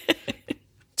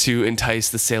 to entice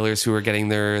the sailors who are getting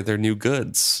their new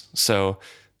goods. So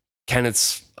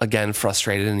Kennit's again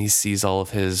frustrated and he sees all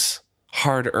of his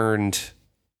hard-earned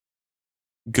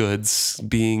goods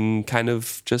being kind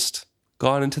of just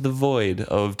gone into the void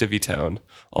of Divvytown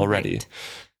already.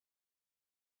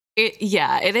 Right.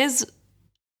 It is.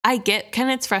 I get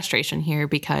Kennit's frustration here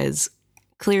because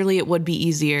clearly it would be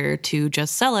easier to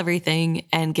just sell everything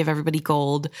and give everybody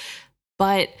gold.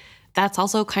 But that's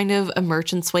also kind of a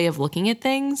merchant's way of looking at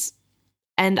things.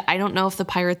 And I don't know if the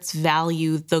pirates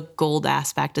value the gold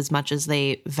aspect as much as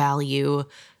they value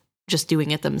just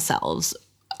doing it themselves.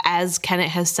 As Kennit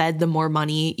has said, the more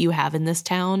money you have in this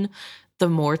town, the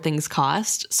more things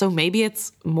cost. So maybe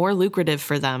it's more lucrative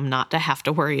for them not to have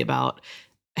to worry about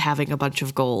having a bunch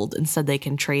of gold. Instead, they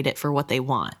can trade it for what they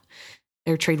want,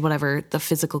 or trade whatever the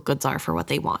physical goods are for what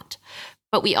they want.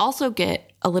 But we also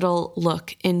get a little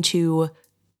look into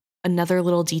another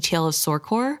little detail of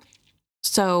Sorkor.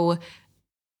 So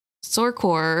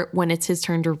Sorkor, when it's his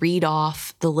turn to read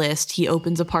off the list, he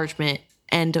opens a parchment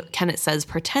and Kennit says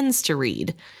pretends to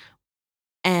read.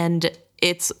 And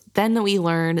it's then that we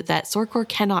learn that Sorkor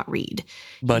cannot read.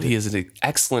 But he has an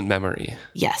excellent memory.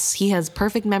 Yes, he has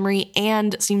perfect memory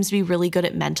and seems to be really good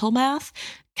at mental math.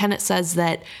 Kennit says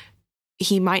that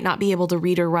he might not be able to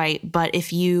read or write, but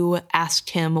if you asked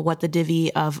him what the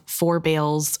divvy of 4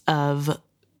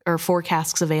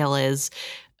 casks of ale is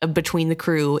between the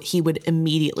crew, he would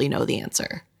immediately know the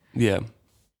answer. Yeah,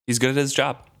 he's good at his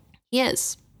job. He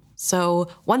is. So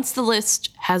once the list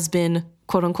has been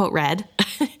quote unquote read,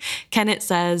 Kennit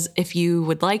says, if you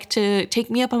would like to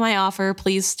take me up on my offer,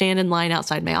 please stand in line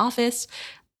outside my office.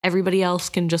 Everybody else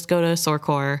can just go to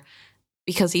Sorkor,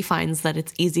 because he finds that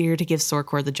it's easier to give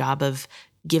Sorkor the job of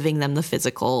giving them the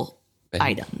physical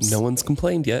items. No one's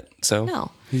complained yet,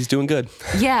 so he's doing good.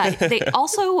 Yeah. They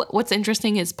also, what's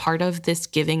interesting is part of this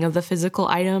giving of the physical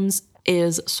items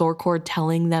is Sorkor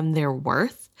telling them their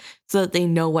worth so that they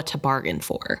know what to bargain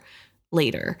for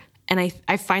later. And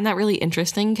I find that really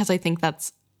interesting because I think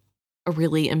that's a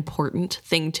really important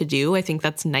thing to do. I think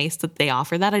that's nice that they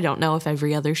offer that. I don't know if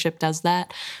every other ship does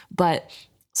that, but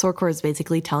Sorkor is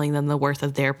basically telling them the worth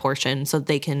of their portion so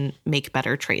they can make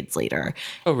better trades later.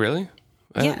 Oh, really?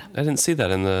 Yeah. I didn't see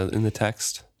that in the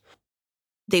text.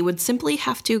 They would simply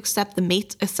have to accept the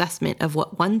mate's assessment of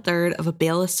what 1/3 of a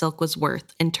bale of silk was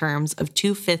worth in terms of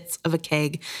 2/5 of a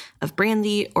keg of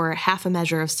brandy or half a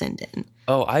measure of Sindon.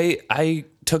 Oh, I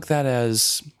took that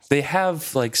as they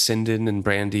have like Sindon and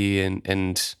brandy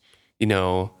and you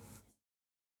know,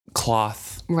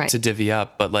 cloth to divvy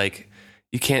up, but like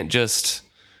you can't just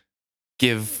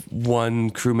give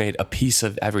one crewmate a piece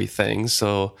of everything.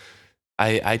 So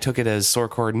I took it as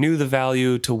Sorkor knew the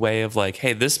value to weigh of like,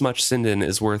 hey, this much Sindon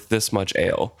is worth this much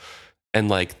ale. And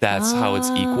like, that's how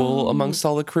it's equal amongst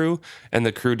all the crew. And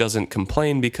the crew doesn't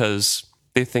complain because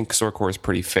they think Sorkor is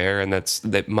pretty fair and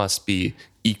that must be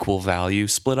equal value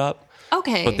split up.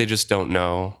 Okay. But they just don't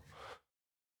know.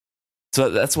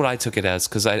 So that's what I took it as,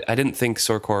 because I didn't think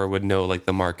Sorkor would know like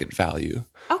the market value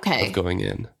of going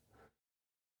in.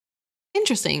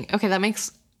 Interesting. Okay, that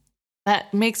makes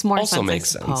more also sense.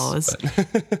 Makes I suppose.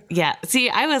 Sense. Yeah. See,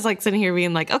 I was like sitting here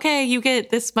being like, okay, you get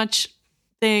this much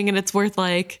thing, and it's worth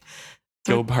like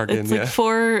go bargain. It's like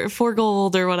four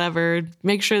gold or whatever.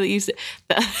 Make sure that you.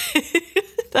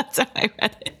 That's how I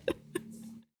read it.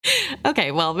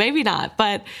 Okay, well, maybe not,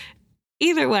 but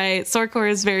either way, Sorkor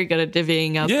is very good at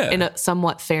divvying up in a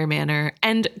somewhat fair manner,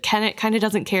 and Kennit kind of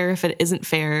doesn't care if it isn't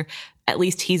fair. At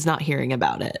least he's not hearing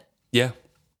about it. Yeah.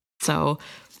 So,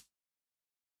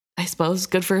 I suppose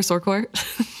good for Sorkor.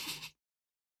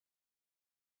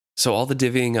 So all the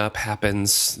divvying up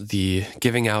happens. The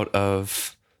giving out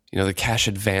of, the cash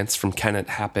advance from Kennit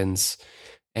happens.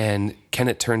 And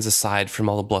Kennit turns aside from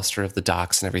all the bluster of the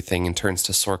docks and everything and turns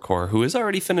to Sorkor, who has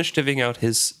already finished divvying out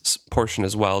his portion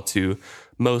as well to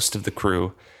most of the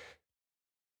crew.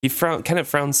 Kennit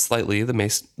frowns slightly. The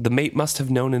mate must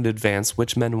have known in advance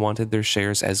which men wanted their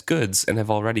shares as goods and have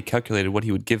already calculated what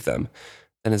he would give them.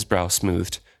 Then his brow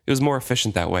smoothed. It was more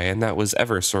efficient that way, and that was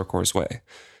ever Sorkor's way.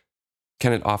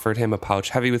 Kennit offered him a pouch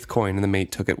heavy with coin, and the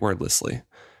mate took it wordlessly.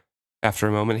 After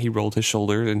a moment, he rolled his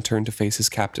shoulder and turned to face his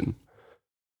captain.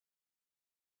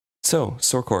 So,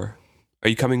 Sorkor, are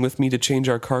you coming with me to change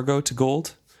our cargo to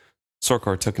gold?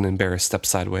 Sorkor took an embarrassed step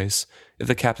sideways. If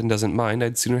the captain doesn't mind,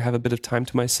 I'd sooner have a bit of time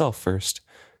to myself first.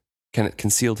 Kennit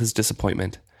concealed his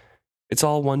disappointment. It's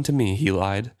all one to me, he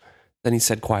lied. Then he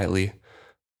said quietly,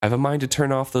 I've a mind to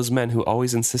turn off those men who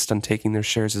always insist on taking their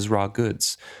shares as raw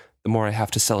goods. The more I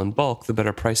have to sell in bulk, the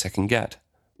better price I can get.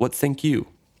 What think you?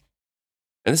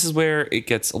 And this is where it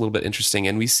gets a little bit interesting,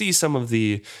 and we see some of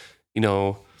the,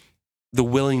 the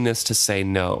willingness to say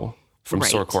no from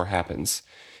Sorkor happens.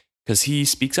 Because he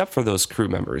speaks up for those crew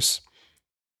members.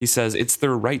 He says, it's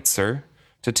their right, sir,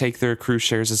 to take their crew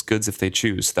shares as goods if they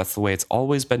choose. That's the way it's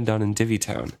always been done in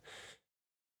Divvytown.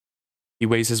 He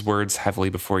weighs his words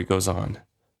heavily before he goes on.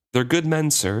 They're good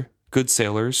men, sir, good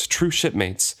sailors, true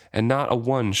shipmates, and not a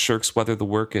one shirks whether the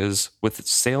work is with a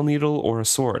sail needle or a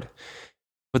sword.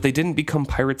 But they didn't become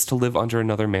pirates to live under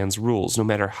another man's rules, no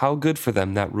matter how good for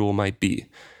them that rule might be.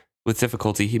 With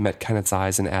difficulty, he met Kenneth's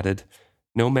eyes and added,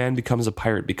 "No man becomes a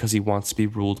pirate because he wants to be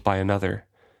ruled by another."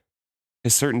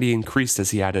 His certainty increased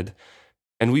as he added,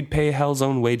 "And we'd pay hell's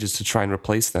own wages to try and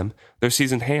replace them. They're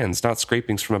seasoned hands, not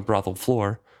scrapings from a brothel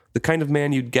floor. The kind of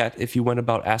man you'd get if you went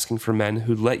about asking for men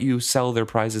who'd let you sell their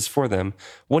prizes for them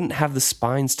wouldn't have the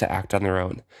spines to act on their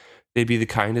own. They'd be the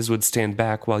kind as would stand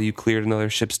back while you cleared another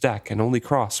ship's deck and only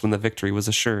cross when the victory was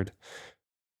assured.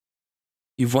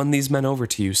 You've won these men over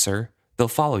to you, sir. They'll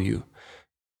follow you.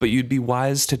 But you'd be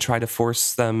wise to try to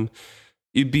force them.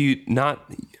 You'd not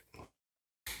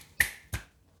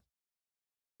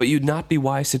be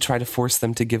wise to try to force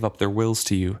them to give up their wills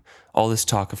to you. All this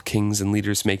talk of kings and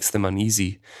leaders makes them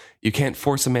uneasy. You can't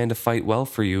force a man to fight well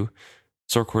for you."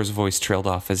 Sorkor's voice trailed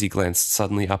off as he glanced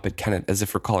suddenly up at Kenneth as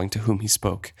if recalling to whom he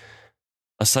spoke.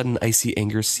 A sudden icy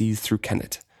anger seethed through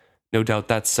Kenneth. "No doubt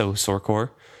that's so,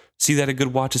 Sorkor. See that a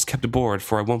good watch is kept aboard,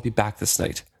 for I won't be back this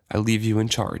night. I leave you in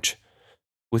charge."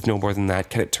 With no more than that,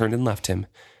 Kenneth turned and left him.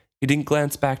 He didn't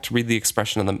glance back to read the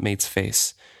expression on the mate's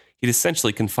face. He'd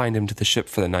essentially confined him to the ship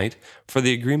for the night, for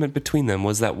the agreement between them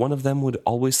was that one of them would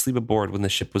always sleep aboard when the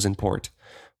ship was in port.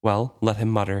 Well, let him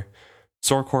mutter.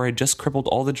 Sorkor had just crippled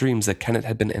all the dreams that Kenneth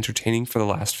had been entertaining for the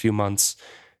last few months.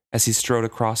 As he strode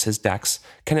across his decks,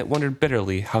 Kenneth wondered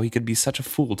bitterly how he could be such a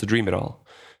fool to dream it all.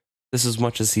 This as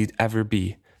much as he'd ever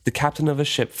be, the captain of a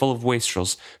ship full of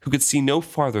wastrels who could see no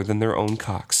farther than their own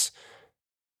cocks.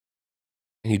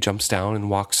 And he jumps down and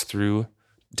walks through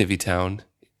Divvytown,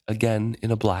 again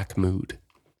in a black mood.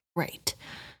 Right.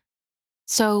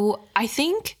 So I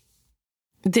think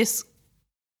this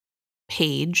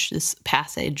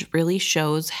passage really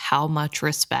shows how much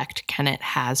respect Kenneth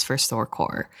has for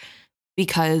Sorkor.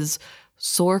 Because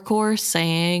Sorkor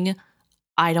saying,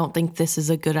 "I don't think this is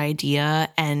a good idea,"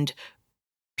 and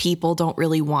people don't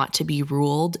really want to be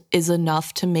ruled is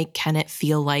enough to make Kenneth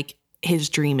feel like his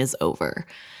dream is over.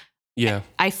 Yeah.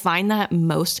 I find that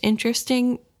most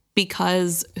interesting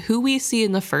because who we see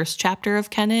in the first chapter of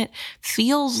Kenneth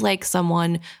feels like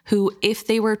someone who, if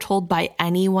they were told by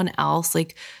anyone else,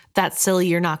 like, "That's silly,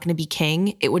 you're not going to be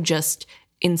king," it would just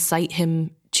incite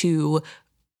him to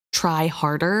try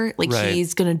harder. Like, right.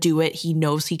 He's going to do it. He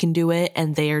knows he can do it.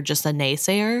 And they are just a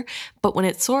naysayer. But when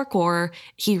it's Sorkor,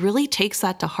 he really takes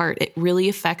that to heart. It really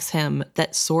affects him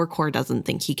that Sorkor doesn't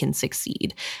think he can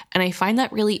succeed. And I find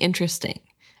that really interesting.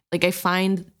 Like, I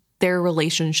find their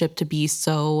relationship to be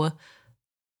so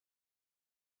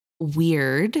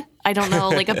weird. I don't know,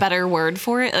 like, a better word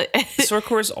for it.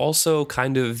 Sorkor is also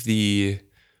kind of the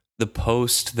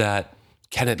post that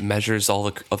Kenneth measures all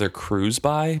the other crews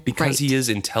by, because he is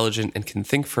intelligent and can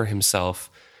think for himself.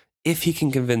 If he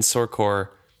can convince Sorkor,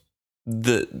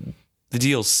 the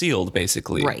deal's sealed,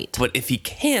 basically. Right. But if he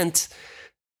can't,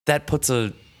 that puts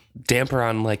a damper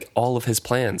on like all of his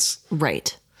plans.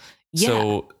 Right.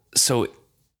 Yeah. So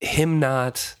him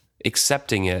not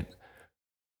accepting it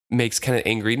makes Kenneth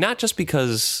angry, not just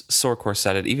because Sorkor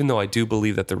said it, even though I do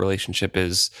believe that the relationship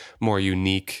is more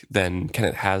unique than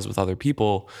Kenneth has with other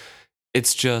people.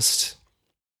 It's just,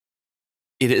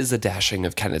 it is a dashing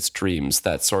of Kenneth's dreams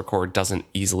that Sorkor doesn't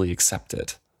easily accept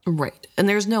it. Right. And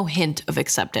there's no hint of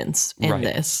acceptance in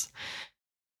this.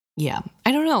 Yeah.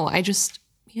 I don't know.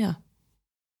 Yeah.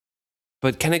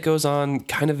 But Kenneth goes on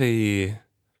kind of a,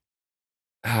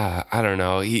 I don't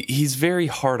know. He's very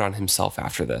hard on himself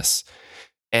after this.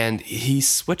 And he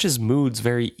switches moods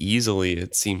very easily,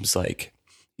 it seems like.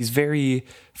 He's very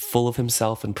full of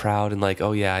himself and proud and like,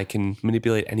 oh yeah, I can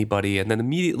manipulate anybody. And then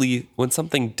immediately when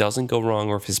something doesn't go wrong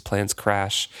or if his plans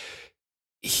crash,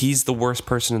 he's the worst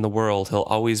person in the world. He'll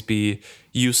always be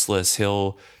useless.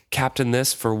 He'll captain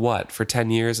this for what? For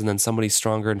 10 years, and then somebody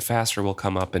stronger and faster will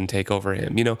come up and take over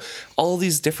him. You know, all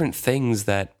these different things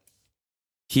that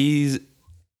he's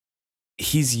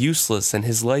useless and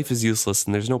his life is useless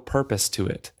and there's no purpose to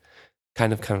it.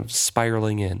 Kind of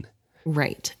spiraling in.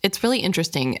 Right. It's really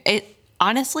interesting. It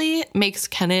honestly makes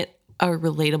Kenneth a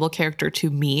relatable character to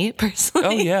me personally.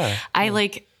 Oh, yeah.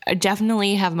 I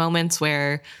definitely have moments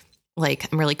where like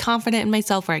I'm really confident in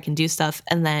myself where I can do stuff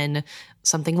and then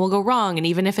something will go wrong. And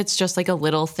even if it's just like a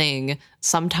little thing,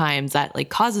 sometimes that like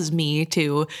causes me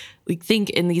to like think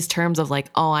in these terms of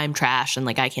like, oh, I'm trash and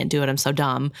like I can't do it. I'm so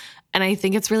dumb. And I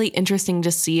think it's really interesting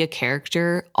to see a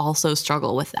character also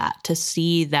struggle with that, to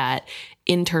see that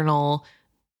internal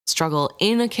struggle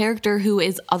in a character who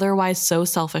is otherwise so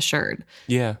self-assured.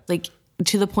 Yeah. Like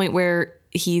to the point where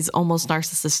he's almost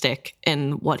narcissistic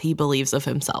in what he believes of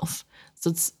himself. So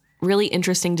it's really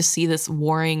interesting to see this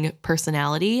warring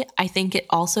personality. I think it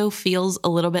also feels a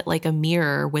little bit like a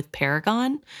mirror with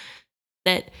Paragon.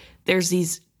 that there's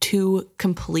these two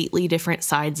completely different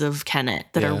sides of Kenneth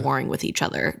that Yeah. are warring with each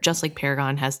other, just like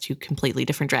Paragon has two completely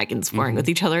different dragons warring with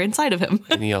each other inside of him.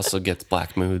 And he also gets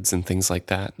black moods and things like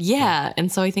that. Yeah.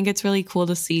 And so I think it's really cool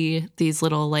to see these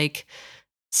little like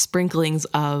sprinklings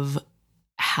of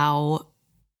how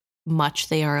much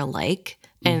they are alike.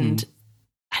 And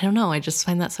I don't know, I just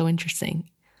find that so interesting.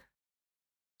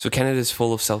 So Kenneth is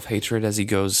full of self-hatred as he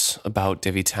goes about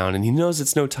Divvy Town, and he knows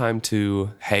it's no time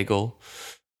to haggle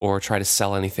or try to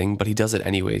sell anything, but he does it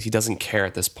anyways. He doesn't care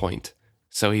at this point.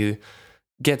 So he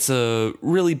gets a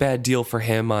really bad deal for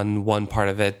him on one part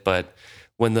of it, but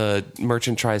when the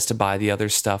merchant tries to buy the other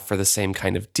stuff for the same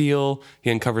kind of deal,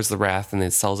 he uncovers the wrath and then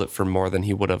sells it for more than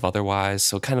he would have otherwise.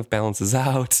 So it kind of balances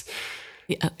out.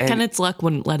 Yeah. Kenneth's luck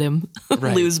wouldn't let him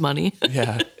lose money.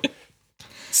 Yeah.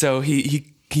 So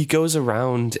he goes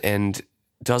around and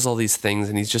does all these things,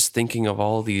 and he's just thinking of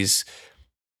all these,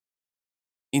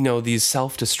 these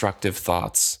self-destructive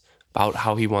thoughts about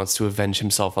how he wants to avenge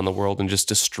himself on the world and just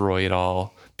destroy it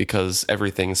all because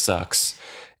everything sucks.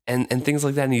 And things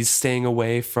like that. And he's staying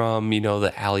away from,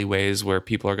 the alleyways where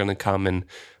people are going to come and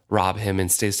rob him, and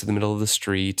stays to the middle of the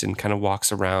street and kind of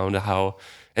walks around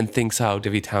and thinks how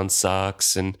Divvy Town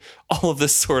sucks and all of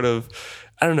this sort of,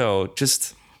 I don't know,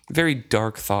 just very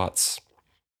dark thoughts.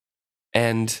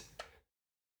 And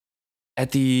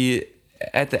at the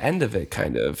end of it,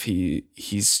 kind of,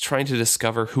 he's trying to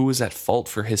discover who was at fault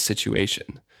for his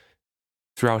situation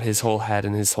throughout his whole head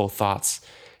and his whole thoughts.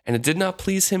 And it did not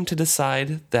please him to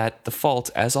decide that the fault,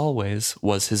 as always,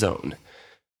 was his own.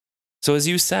 So as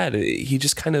you said, he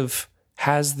just kind of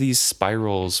has these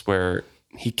spirals where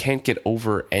he can't get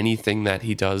over anything that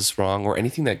he does wrong, or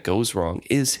anything that goes wrong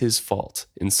is his fault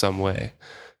in some way.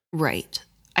 Right.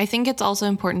 I think it's also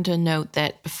important to note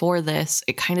that before this,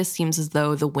 it kind of seems as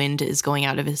though the wind is going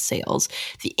out of his sails.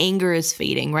 The anger is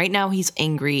fading. Right now, he's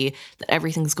angry that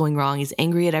everything's going wrong. He's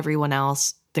angry at everyone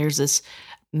else. There's this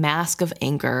mask of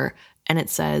anger, and it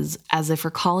says, as if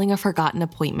recalling a forgotten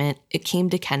appointment, it came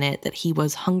to Kenneth that he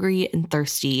was hungry and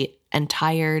thirsty and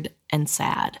tired and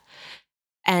sad.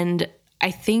 And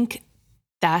I think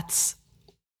that's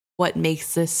what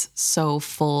makes this so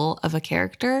full of a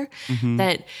character,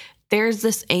 that there's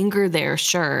this anger there,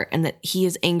 sure, and that he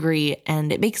is angry,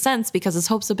 and it makes sense because his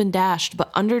hopes have been dashed,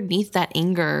 but underneath that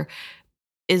anger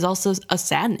is also a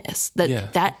sadness that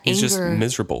he's anger, just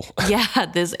miserable. Yeah,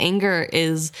 this anger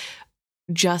is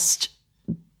just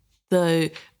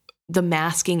the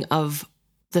masking of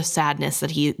the sadness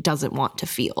that he doesn't want to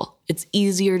feel. It's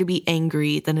easier to be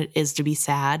angry than it is to be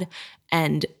sad,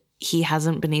 and he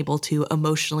hasn't been able to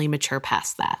emotionally mature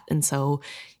past that. And so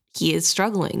he is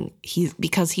struggling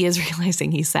because he is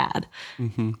realizing he's sad.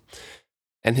 Mm-hmm.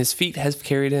 And his feet has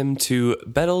carried him to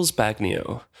Bettles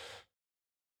Bagnio.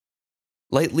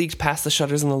 Light leaked past the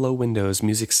shutters in the low windows.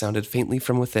 Music sounded faintly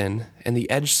from within, and the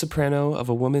edged soprano of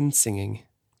a woman singing.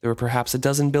 There were perhaps a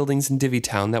dozen buildings in Divvy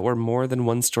Town that were more than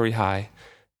 1 story high.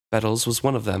 Bettles was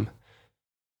one of them.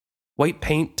 White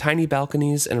paint, tiny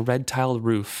balconies, and a red-tiled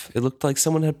roof. It looked like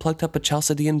someone had plucked up a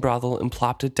Chalcedean brothel and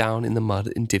plopped it down in the mud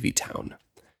in Divvy Town.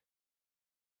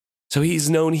 So he's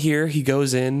known here. He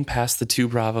goes in past the 2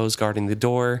 bravos guarding the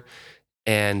door,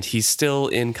 and he's still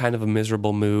in kind of a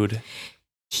miserable mood.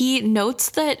 He notes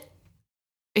that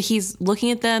he's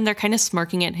looking at them. They're kind of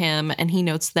smirking at him, and he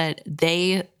notes that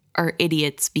they are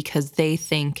idiots because they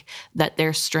think that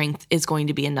their strength is going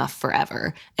to be enough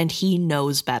forever. And he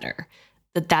knows better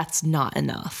that that's not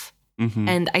enough. Mm-hmm.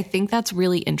 And I think that's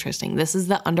really interesting. This is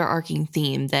the underarching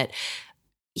theme that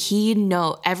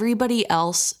everybody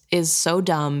else is so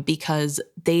dumb because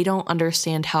they don't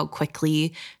understand how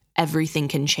quickly everything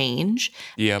can change.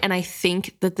 Yep. And I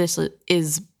think that this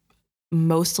is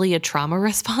mostly a trauma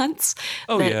response.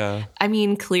 Yeah. I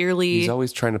mean, clearly he's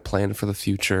always trying to plan for the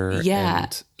future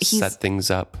and set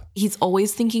things up. He's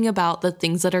always thinking about the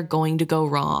things that are going to go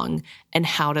wrong and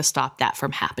how to stop that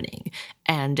from happening.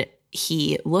 And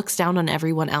he looks down on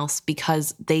everyone else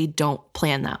because they don't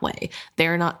plan that way.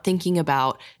 They're not thinking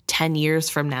about 10 years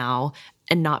from now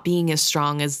and not being as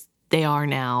strong as they are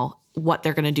now, what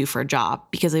they're going to do for a job,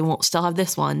 because they won't still have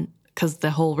this one, because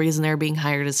the whole reason they're being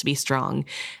hired is to be strong.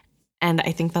 And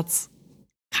I think that's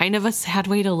kind of a sad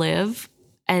way to live.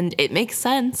 And it makes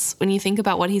sense when you think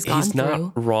about what he's gone through. He's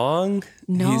not wrong.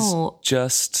 No. He's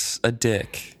just a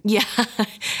dick. Yeah.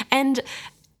 And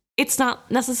it's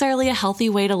not necessarily a healthy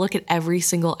way to look at every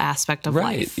single aspect of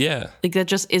life. Yeah. Like, that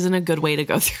just isn't a good way to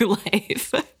go through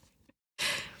life.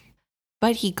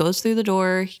 But he goes through the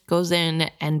door, he goes in,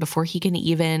 and before he can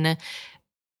even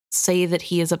say that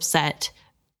he is upset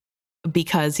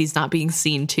because he's not being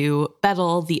seen to,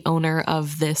 Bettel, the owner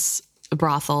of this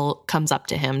brothel comes up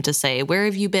to him to say, "Where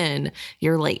have you been?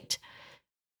 You're late."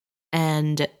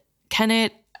 And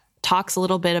Kenneth talks a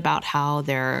little bit about how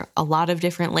there are a lot of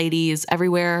different ladies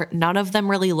everywhere. None of them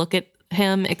really look at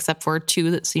him except for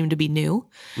two that seem to be new.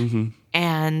 Mm-hmm.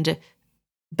 And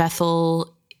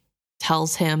Bethel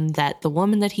tells him that the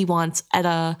woman that he wants,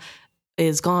 Etta,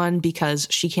 is gone because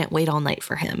she can't wait all night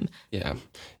for him. Yeah.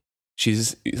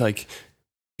 She's like,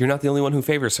 you're not the only one who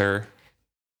favors her.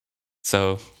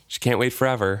 So she can't wait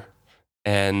forever.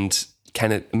 And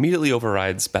Kenneth immediately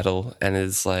overrides Bethel and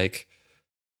is like,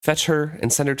 fetch her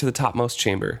and send her to the topmost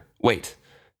chamber. Wait,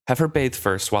 have her bathe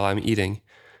first while I'm eating.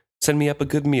 Send me up a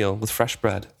good meal with fresh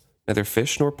bread. Neither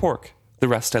fish nor pork. The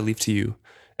rest I leave to you.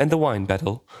 And the wine,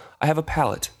 Bethel. I have a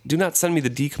palate. Do not send me the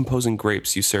decomposing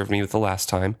grapes you served me with the last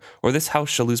time, or this house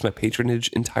shall lose my patronage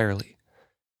entirely.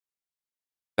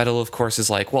 Bethel, of course, is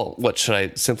like, well, what, should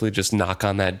I simply just knock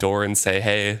on that door and say,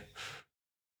 hey,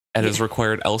 Etta's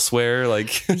required elsewhere?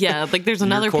 Like, yeah, like there's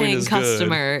another paying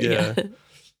customer. Yeah.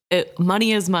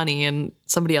 Money is money, and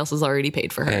somebody else has already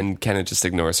paid for her. And Kenneth just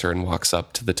ignores her and walks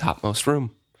up to the topmost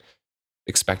room,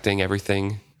 expecting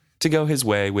everything to go his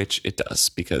way, which it does,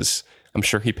 because I'm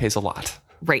sure he pays a lot.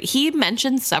 Right. He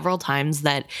mentioned several times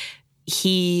that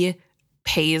he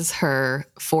pays her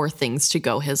for things to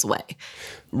go his way.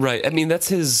 Right. I mean, that's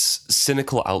his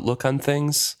cynical outlook on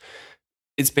things.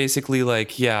 It's basically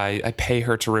like, yeah, I pay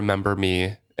her to remember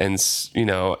me and, you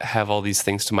know, have all these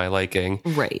things to my liking.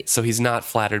 Right. So he's not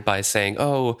flattered by saying,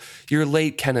 oh, you're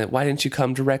late, Kenneth. Why didn't you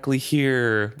come directly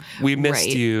here? We missed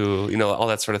you. You know, all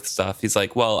that sort of stuff. He's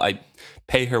like, well, I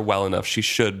pay her well enough. She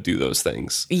should do those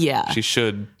things. Yeah. She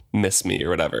should miss me or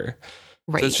whatever.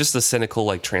 Right. So it's just a cynical,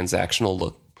 like,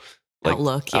 transactional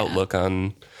outlook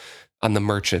on the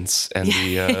merchants and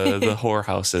the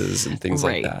whorehouses and things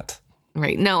like that.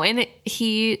 Right. No, and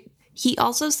he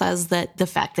also says that the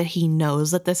fact that he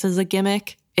knows that this is a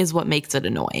gimmick is what makes it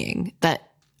annoying.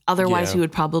 That otherwise he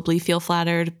would probably feel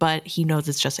flattered, but he knows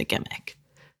it's just a gimmick.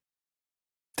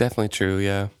 Definitely true,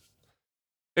 yeah.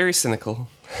 Very cynical.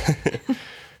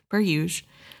 Per usual.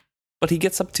 But he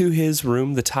gets up to his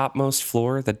room, the topmost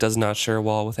floor that does not share a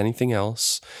wall with anything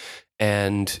else,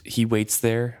 and he waits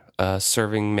there. A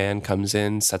serving man comes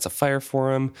in, sets a fire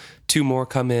for him. Two more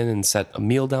come in and set a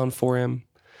meal down for him.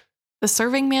 The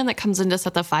serving man that comes in to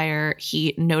set the fire,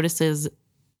 he notices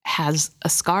has a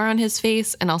scar on his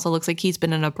face and also looks like he's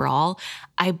been in a brawl.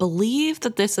 I believe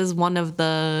that this is one of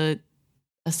the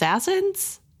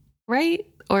assassins, right?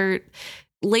 Or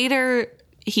later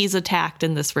he's attacked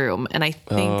in this room, and I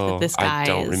think that this guy I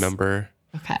don't remember.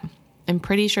 Okay. I'm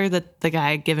pretty sure that the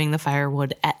guy giving the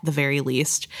firewood, at the very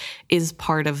least, is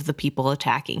part of the people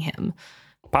attacking him.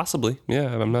 Possibly. Yeah,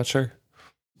 I'm not sure.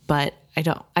 But I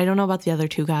don't know about the other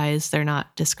two guys. They're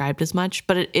not described as much,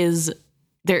 but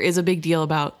there is a big deal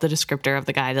about the descriptor of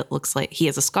the guy that looks like he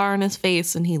has a scar on his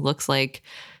face and he looks like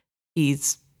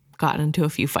he's gotten into a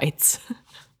few fights.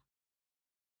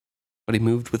 But he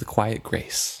moved with a quiet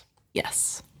grace.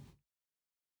 Yes.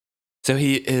 So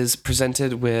he is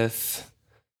presented with,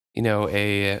 you know,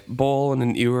 a bowl and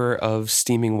an ewer of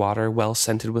steaming water well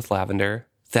scented with lavender.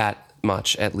 That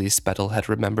much, at least, Bethel had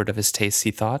remembered of his tastes,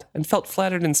 he thought, and felt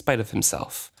flattered in spite of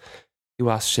himself. He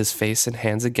washed his face and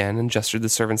hands again and gestured the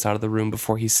servants out of the room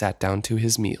before he sat down to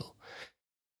his meal.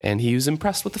 And he was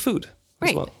impressed with the food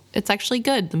as well. It's actually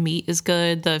good. The meat is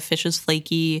good. The fish is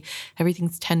flaky.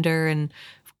 Everything's tender and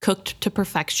cooked to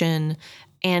perfection.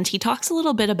 And he talks a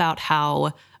little bit about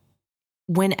how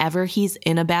whenever he's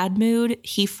in a bad mood,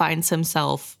 he finds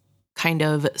himself kind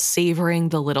of savoring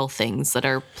the little things that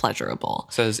are pleasurable.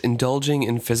 Says indulging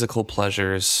in physical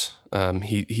pleasures.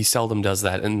 He seldom does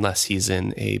that unless he's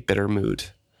in a bitter mood.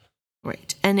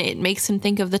 Right. And it makes him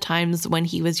think of the times when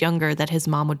he was younger that his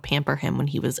mom would pamper him when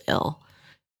he was ill.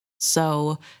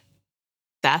 So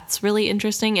that's really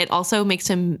interesting. It also makes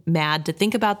him mad to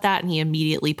think about that, and he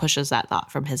immediately pushes that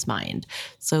thought from his mind.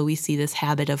 So we see this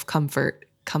habit of comfort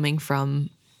coming from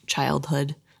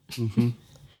childhood. Mm-hmm.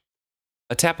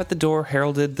 A tap at the door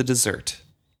heralded the dessert.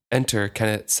 Enter,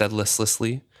 Kenneth said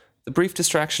listlessly. The brief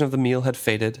distraction of the meal had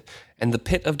faded, and the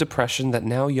pit of depression that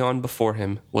now yawned before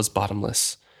him was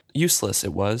bottomless. Useless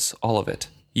it was, all of it.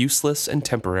 Useless and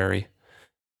temporary.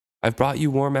 I've brought you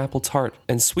warm apple tart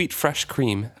and sweet fresh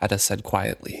cream, Etta said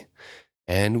quietly.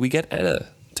 And we get Etta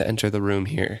to enter the room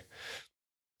here.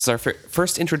 It's our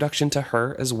first introduction to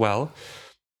her as well.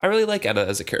 I really like Etta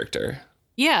as a character.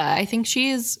 Yeah, I think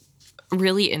she is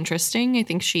really interesting. I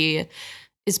think she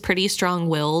is pretty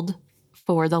strong-willed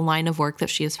for the line of work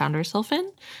that she has found herself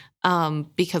in,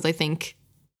 because I think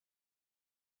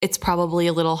it's probably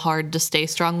a little hard to stay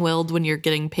strong-willed when you're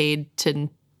getting paid to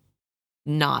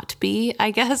not be,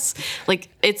 I guess. Like,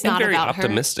 it's And not very about her.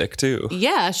 optimistic too.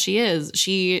 Yeah, she is.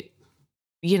 She,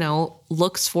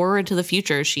 looks forward to the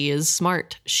future. She is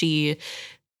smart. She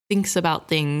thinks about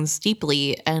things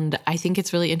deeply. And I think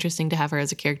it's really interesting to have her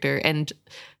as a character, and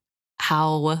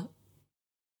how,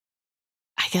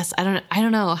 I guess, I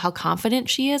don't know how confident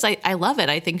she is. I love it.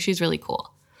 I think she's really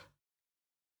cool.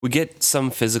 We get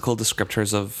some physical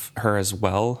descriptors of her as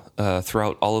well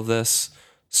throughout all of this.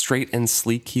 Straight and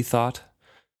sleek, he thought.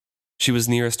 She was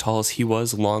near as tall as he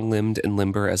was, long-limbed and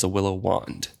limber as a willow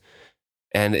wand.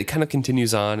 And it kind of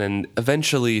continues on, and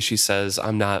eventually she says,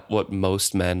 I'm not what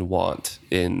most men want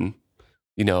in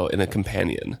a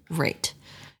companion. Right.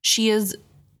 She is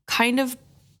kind of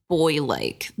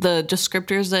boy-like. The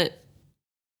descriptors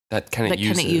that Kenneth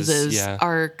uses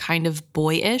are kind of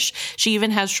boyish. She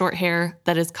even has short hair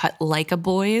that is cut like a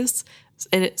boy's,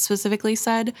 it specifically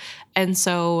said. And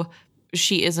so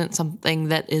she isn't something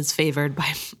that is favored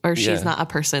by, or she's not a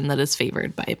person that is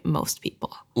favored by most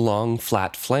people. Long,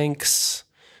 flat flanks.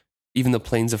 Even the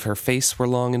planes of her face were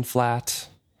long and flat.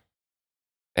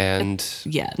 And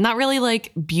not really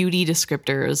like beauty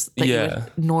descriptors that you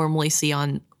would normally see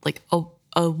on like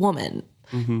a woman.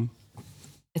 Mm-hmm.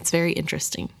 It's very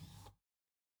interesting.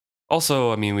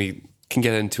 Also, I mean, we can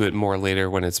get into it more later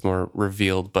when it's more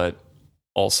revealed, but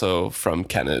also from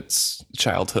Kenneth's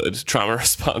childhood trauma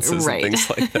responses and things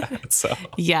like that. So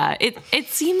yeah, it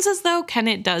seems as though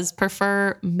Kenneth does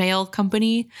prefer male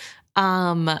company.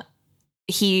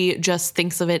 He just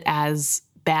thinks of it as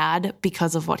bad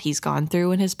because of what he's gone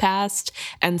through in his past,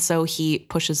 and so he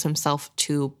pushes himself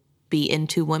to be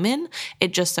into women.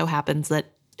 It just so happens that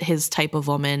his type of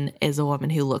woman is a woman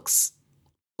who looks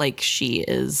like she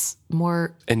is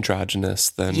more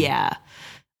androgynous than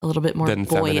a little bit more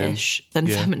boyish than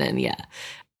feminine. Yeah.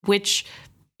 Which,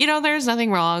 there's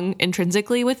nothing wrong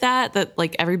intrinsically with that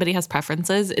like everybody has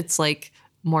preferences. It's like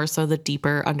more so the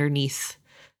deeper underneath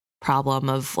problem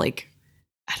of like,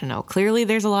 I don't know, clearly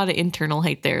there's a lot of internal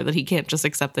hate there that he can't just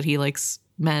accept that he likes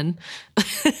men,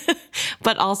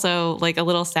 but also like a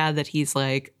little sad that he's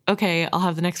like, okay, I'll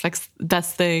have the next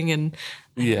best thing. And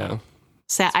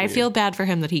sad. I feel bad for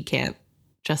him that he can't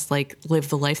just like live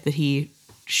the life that he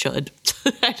should.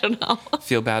 I don't know.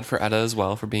 Feel bad for Etta as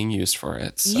well for being used for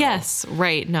it. So. Yes,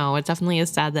 right. No, it definitely is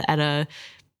sad that Etta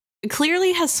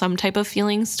clearly has some type of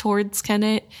feelings towards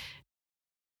Kenneth.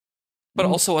 But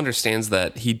also understands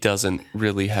that he doesn't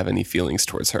really have any feelings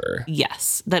towards her.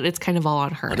 Yes, that it's kind of all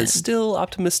on her. But is still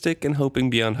optimistic and hoping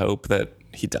beyond hope that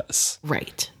he does.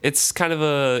 Right. It's kind of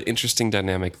a interesting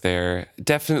dynamic there.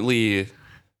 Definitely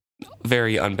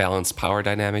very unbalanced power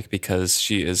dynamic because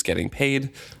she is getting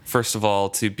paid, first of all,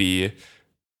 to be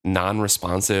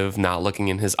non-responsive, not looking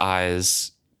in his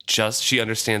eyes. She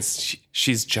understands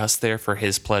she's just there for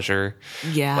his pleasure.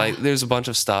 Yeah. Like there's a bunch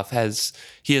of stuff.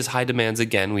 He has high demands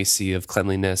again, we see, of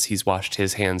cleanliness. He's washed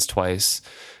his hands twice,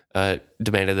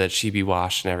 demanded that she be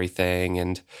washed and everything.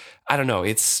 And I don't know,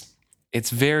 it's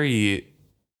very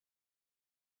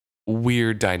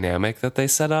weird dynamic that they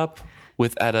set up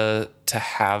with Etta to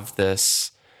have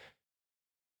this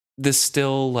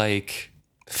still like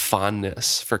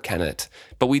fondness for Kenneth,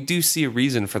 but we do see a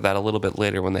reason for that a little bit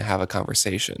later when they have a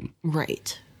conversation.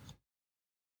 Right.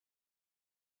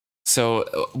 So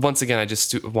once again, I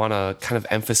just want to kind of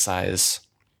emphasize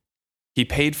he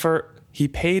paid for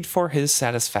his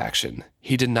satisfaction.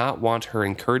 He did not want her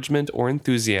encouragement or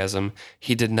enthusiasm.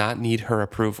 He did not need her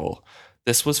approval.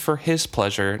 This was for his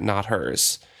pleasure, not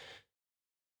hers.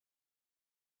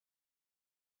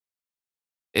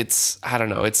 I don't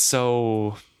know, it's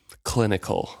so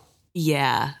clinical.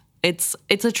 Yeah, it's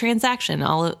a transaction.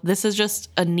 This is just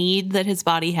a need that his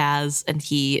body has, and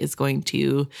he is going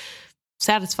to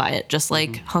satisfy it, just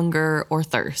like hunger or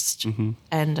thirst. Mm-hmm.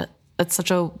 And it's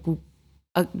such a,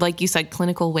 like you said,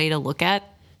 clinical way to look at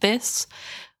this.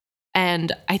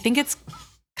 And I think it's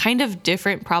kind of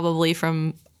different probably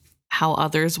from how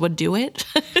others would do it.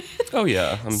 Oh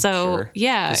yeah, I'm sure.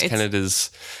 Yeah, Kenneth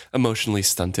is emotionally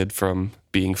stunted from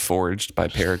being forged by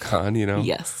Paragon,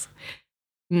 Yes.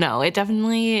 No, it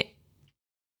definitely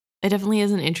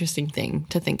is an interesting thing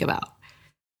to think about.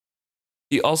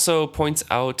 He also points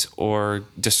out or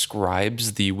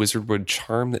describes the Wizardwood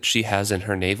charm that she has in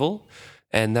her navel,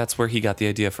 and that's where he got the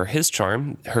idea for his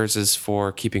charm. Hers is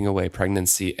for keeping away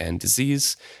pregnancy and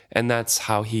disease, and that's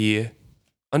how he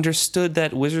understood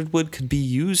that Wizardwood could be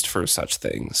used for such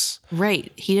things.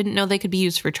 Right. He didn't know they could be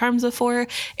used for charms before.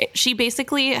 She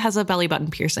basically has a belly button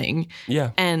piercing.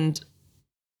 Yeah. And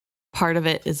part of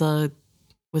it is a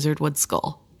Wizardwood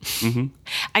skull.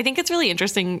 I think it's really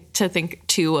interesting to think,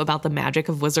 too, about the magic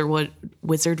of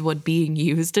wizardwood being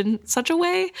used in such a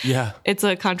way. Yeah. It's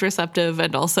a contraceptive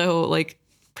and also, like,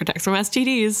 protects from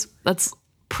STDs. That's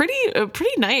pretty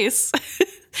nice.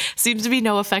 Seems to be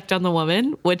no effect on the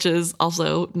woman, which is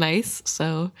also nice.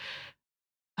 So,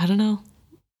 I don't know.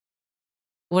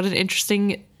 What an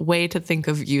interesting way to think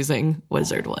of using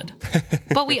wizardwood.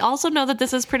 But we also know that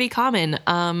this is pretty common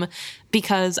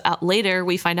because later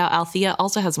we find out Althea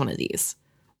also has one of these.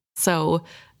 So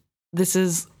this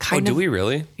is kind of... Oh, do we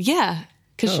really? Yeah,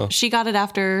 because she got it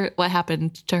after what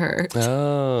happened to her.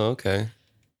 Oh, okay.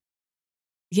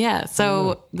 Yeah,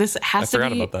 so this has to be... I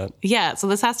forgot about that. Yeah, so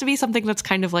this has to be something that's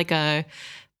kind of like a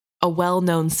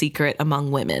well-known secret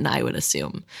among women, I would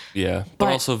assume. Yeah, but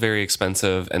also very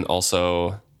expensive and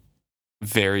also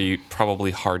very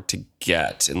probably hard to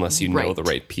get unless you know the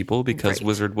right people, because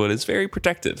wizardwood is very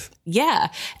protective. Yeah,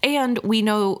 and we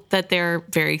know that they're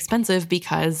very expensive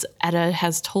because Etta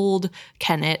has told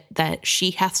Kennit that she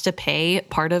has to pay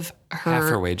part of half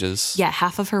her wages. Yeah,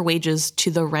 half of her wages to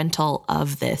the rental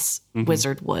of this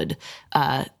wizardwood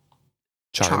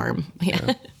charm.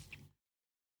 Yeah.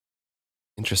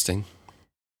 Interesting.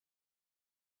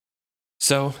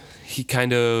 So he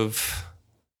kind of,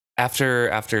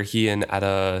 after he and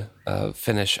Etta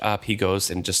finish up, he goes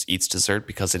and just eats dessert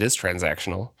because it is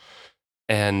transactional.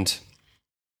 And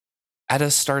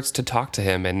Etta starts to talk to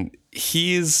him, and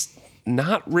he's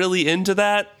not really into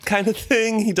that kind of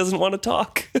thing. He doesn't want to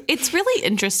talk. It's really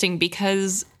interesting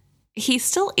because he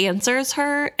still answers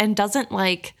her and doesn't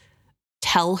like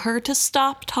tell her to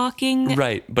stop talking.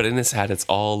 Right. But in his head, it's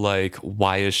all like,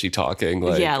 why is she talking?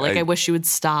 Like, yeah, like I wish you would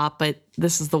stop, but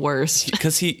this is the worst.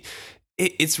 Because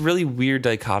it's really weird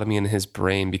dichotomy in his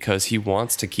brain, because he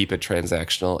wants to keep it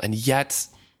transactional, and yet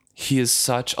he is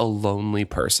such a lonely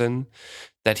person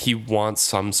that he wants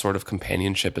some sort of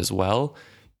companionship as well,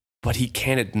 but he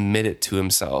can't admit it to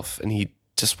himself, and he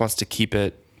just wants to keep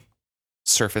it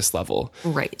surface level.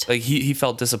 Right. Like he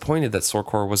felt disappointed that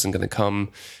Sorkor wasn't going to come,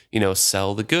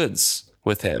 sell the goods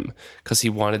with him, because he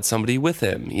wanted somebody with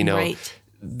him, Right.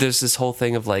 There's this whole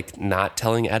thing of like not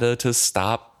telling Etta to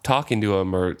stop talking to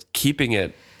him, or keeping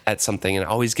it at something, and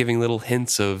always giving little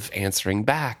hints of answering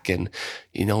back and,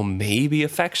 maybe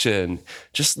affection,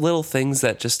 just little things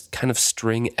that just kind of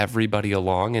string everybody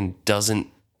along and doesn't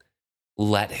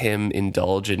let him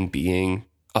indulge in being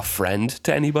a friend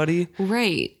to anybody.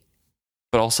 Right.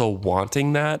 But also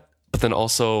wanting that, but then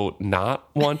also not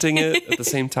wanting it at the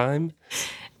same time.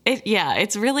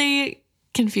 It's really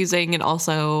confusing and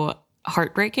also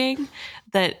heartbreaking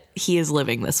that he is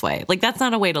living this way. Like, that's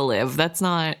not a way to live. That's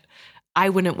not, I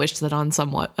wouldn't wish that on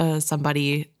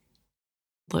somebody.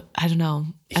 I don't know.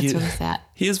 That's really sad.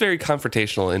 He is very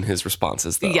confrontational in his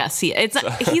responses, though. Yes,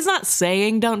 he's not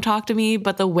saying don't talk to me,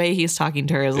 but the way he's talking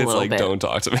to her is a little bit. Don't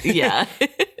talk to me. Yeah.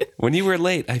 When you were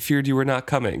late, I feared you were not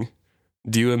coming.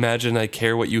 Do you imagine I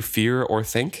care what you fear or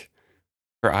think?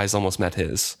 Her eyes almost met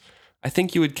his. I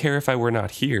think you would care if I were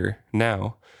not here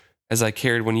now, as I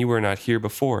cared when you were not here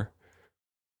before.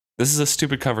 This is a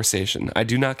stupid conversation. I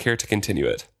do not care to continue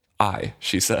it.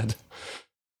 She said.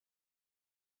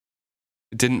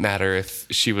 It didn't matter if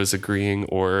she was agreeing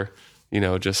or,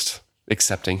 just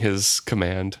accepting his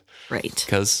command. Right.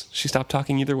 Because she stopped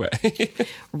talking either way.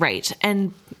 Right.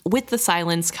 And with the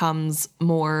silence comes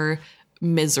more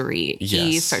misery. Yes.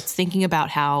 He starts thinking about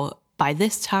how by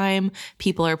this time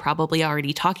people are probably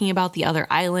already talking about the other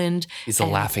island. He's a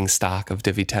laughing stock of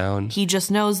Divvy Town. He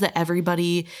just knows that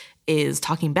everybody is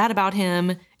talking bad about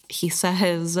him. He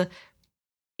says,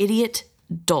 idiot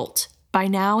dolt. By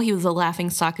now, he was a laughing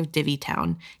stock of Divvy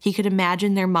Town. He could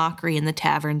imagine their mockery in the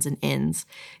taverns and inns.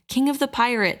 King of the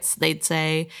pirates, they'd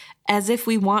say, as if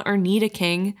we want or need a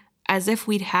king, as if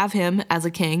we'd have him as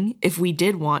a king if we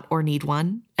did want or need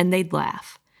one, and they'd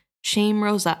laugh. Shame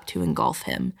rose up to engulf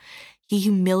him. He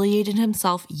humiliated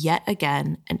himself yet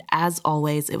again, and as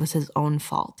always, it was his own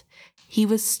fault. He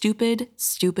was stupid,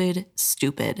 stupid,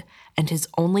 stupid, and his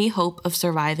only hope of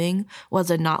surviving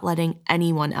was in not letting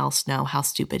anyone else know how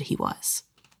stupid he was.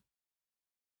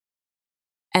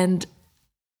 And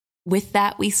with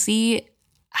that, we see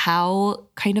how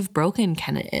kind of broken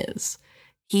Kennit is.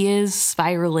 He is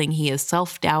spiraling. He is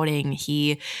self-doubting.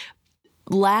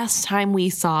 Last time we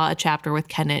saw a chapter with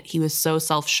Kennit, he was so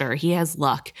self-sure. He has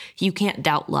luck. You can't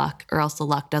doubt luck or else the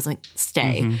luck doesn't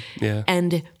stay. Mm-hmm. Yeah.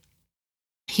 And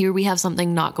here we have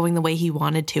something not going the way he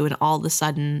wanted to, and all of a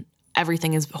sudden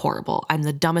everything is horrible. I'm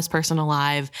the dumbest person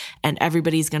alive and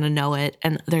everybody's going to know it,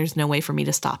 and there's no way for me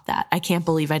to stop that. I can't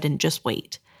believe I didn't just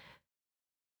wait.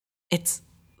 It's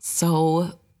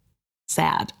so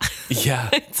sad. Yeah.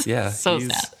 It's yeah. so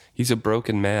sad. He's a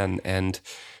broken man, and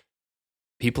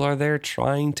people are there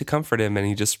trying to comfort him, and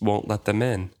he just won't let them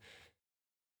in.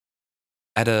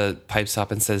 Etta pipes up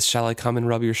and says, "Shall I come and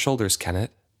rub your shoulders, Kenneth?"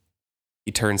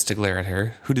 He turns to glare at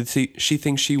her. Who did she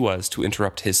think she was to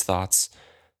interrupt his thoughts?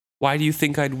 "Why do you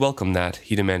think I'd welcome that?"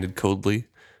 he demanded coldly.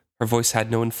 Her voice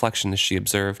had no inflection as she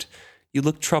observed. "You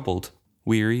look troubled,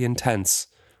 weary, and tense.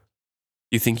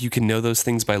 You think you can know those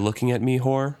things by looking at me,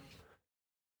 whore?"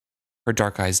 Her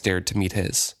dark eyes dared to meet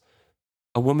his.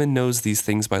 A woman knows these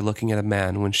things by looking at a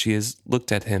man when she has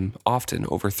looked at him often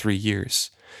over 3 years.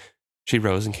 She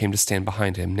rose and came to stand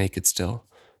behind him, naked still.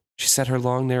 She set her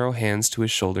long, narrow hands to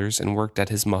his shoulders and worked at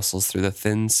his muscles through the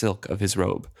thin silk of his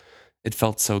robe. It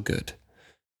felt so good.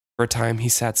 For a time, he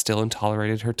sat still and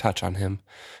tolerated her touch on him,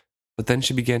 but then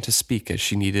she began to speak as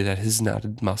she kneaded at his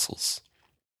knotted muscles.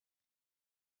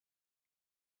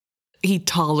 He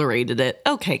tolerated it.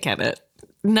 Okay, Kenneth.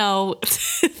 No.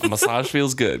 A massage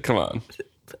feels good. Come on.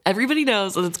 Everybody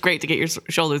knows that it's great to get your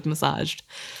shoulders massaged.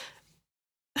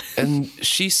 And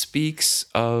she speaks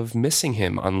of missing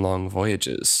him on long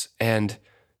voyages and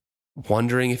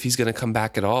wondering if he's going to come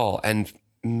back at all. And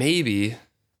maybe,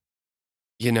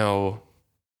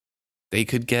 they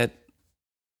could get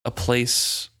a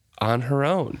place on her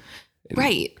own.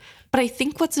 Right. But I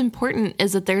think what's important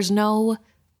is that there's no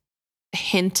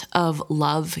hint of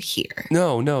love here.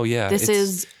 No, yeah. This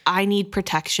is, I need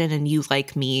protection and you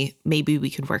like me. Maybe we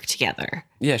could work together.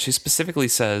 Yeah, she specifically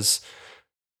says,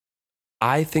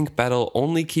 "I think Bettel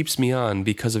only keeps me on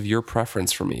because of your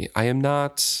preference for me. I am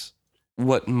not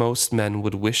what most men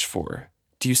would wish for.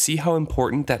 Do you see how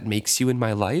important that makes you in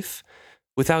my life?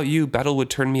 Without you, Bettel would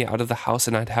turn me out of the house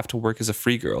and I'd have to work as a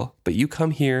free girl. But you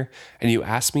come here and you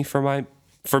ask me for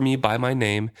me by my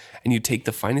name, and you take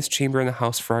the finest chamber in the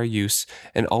house for our use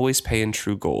and always pay in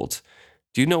true gold.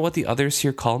 Do you know what the others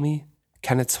here call me?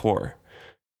 Kenneth's whore."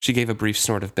 She gave a brief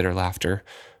snort of bitter laughter.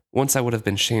 "Once I would have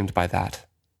been shamed by that.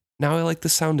 Now I like the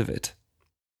sound of it."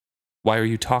 "Why are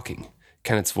you talking?"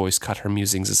 Kenneth's voice cut her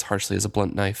musings as harshly as a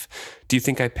blunt knife. "Do you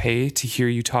think I pay to hear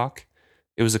you talk?"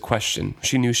 It was a question.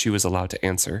 She knew she was allowed to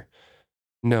answer.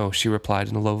 "No," she replied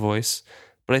in a low voice,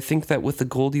 "but I think that with the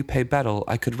gold you pay Bettel,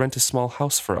 I could rent a small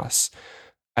house for us.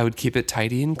 I would keep it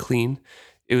tidy and clean.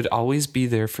 It would always be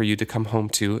there for you to come home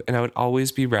to, and I would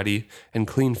always be ready and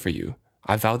clean for you.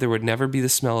 I vowed there would never be the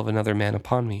smell of another man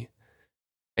upon me."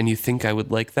 "And you think I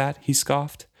would like that?" he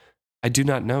scoffed. "I do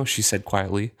not know," she said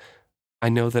quietly. "I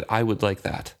know that I would like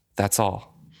that. That's all."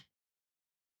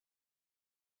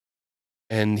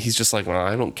 And he's just like, "Well,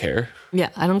 I don't care." Yeah,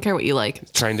 I don't care what you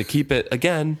like. Trying to keep it,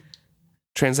 again,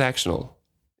 transactional,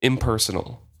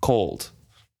 impersonal, cold.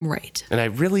 Right. And I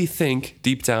really think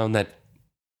deep down that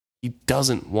he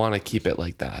doesn't want to keep it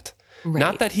like that. Right.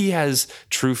 Not that he has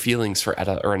true feelings for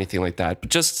Etta or anything like that, but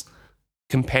just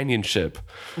companionship.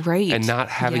 Right. And not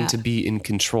having to be in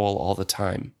control all the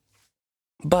time.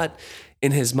 But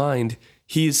in his mind,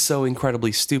 he is so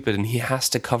incredibly stupid and he has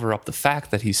to cover up the fact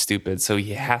that he's stupid. So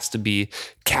he has to be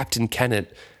Captain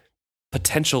Kenneth,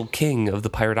 potential king of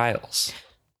the Pirate Isles.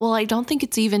 Well, I don't think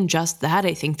it's even just that.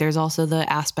 I think there's also the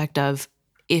aspect of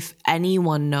if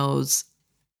anyone knows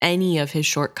any of his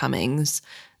shortcomings,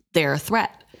 they're a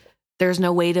threat. There's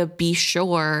no way to be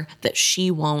sure that she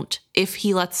won't, if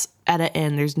he lets Etta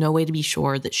in, there's no way to be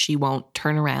sure that she won't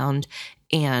turn around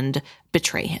and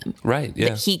betray him. Right, yeah.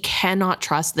 That he cannot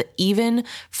trust, that even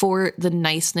for the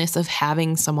niceness of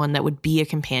having someone that would be a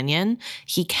companion,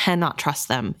 he cannot trust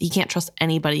them. He can't trust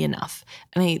anybody enough.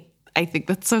 And I think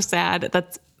that's so sad.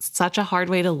 That's such a hard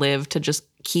way to live, to just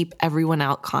keep everyone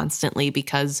out constantly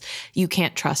because you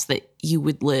can't trust that you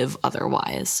would live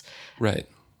otherwise. Right.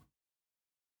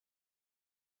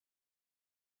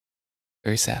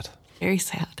 Very sad. Very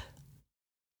sad.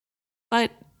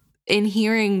 But in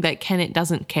hearing that Kenneth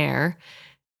doesn't care,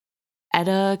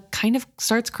 Etta kind of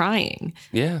starts crying.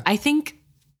 Yeah. I think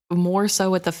more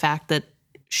so at the fact that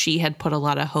she had put a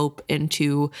lot of hope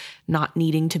into not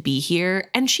needing to be here.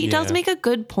 And she does make a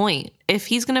good point. If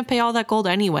he's going to pay all that gold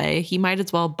anyway, he might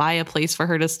as well buy a place for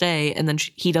her to stay. And then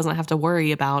he doesn't have to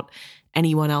worry about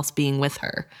anyone else being with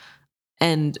her.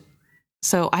 And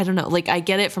so I don't know, like I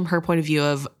get it from her point of view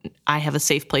of I have a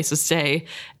safe place to stay.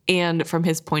 And from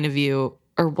his point of view,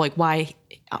 or like why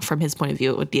from his point of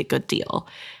view, it would be a good deal.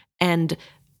 And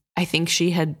I think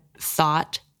she had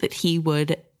thought that he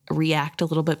would react a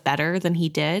little bit better than he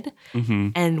did. Mm-hmm.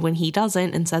 And when he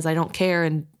doesn't and says, I don't care,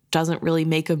 and doesn't really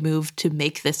make a move to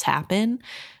make this happen,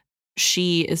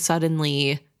 she is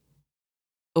suddenly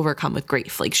overcome with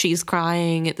grief. Like she's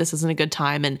crying. This isn't a good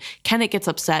time. And Kenneth gets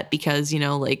upset because, you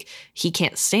know, like he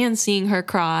can't stand seeing her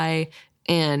cry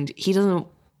and he doesn't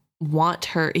want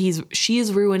her.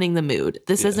 She's ruining the mood.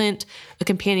 This isn't a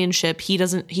companionship. He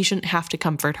shouldn't have to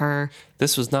comfort her.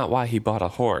 This was not why he bought a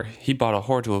whore. He bought a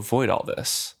whore to avoid all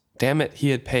this. Damn it, he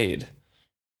had paid.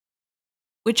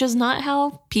 Which is not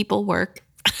how people work.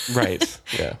 Right.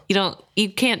 Yeah. You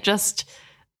can't just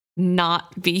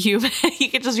not be human. You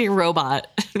can just be a robot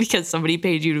because somebody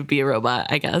paid you to be a robot,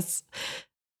 I guess.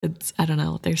 I don't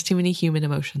know. There's too many human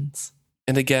emotions.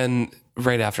 And again,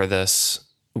 right after this,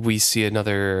 we see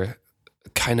another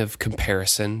kind of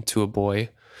comparison to a boy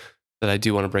that I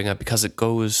do want to bring up because it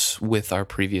goes with our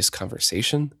previous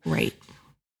conversation. Right.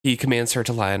 He commands her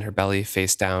to lie on her belly,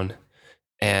 face down,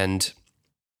 and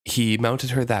he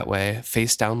mounted her that way,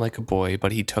 face down like a boy,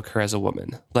 but he took her as a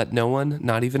woman. Let no one,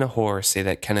 not even a whore, say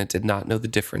that Kenneth did not know the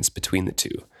difference between the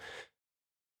two.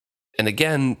 And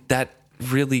again, that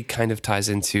really kind of ties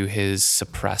into his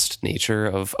suppressed nature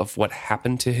of what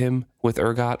happened to him with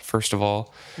Urgot, first of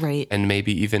all. Right. And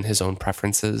maybe even his own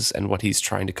preferences and what he's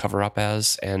trying to cover up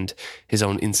as and his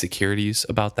own insecurities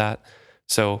about that.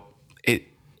 So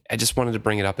I just wanted to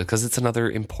bring it up because it's another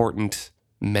important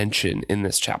mention in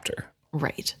this chapter.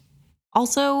 Right.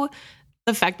 Also,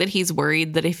 the fact that he's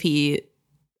worried that if he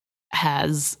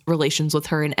has relations with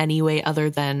her in any way other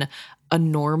than a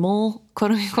normal,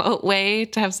 quote unquote, way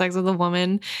to have sex with a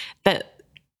woman, that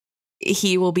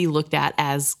he will be looked at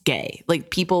as gay. Like,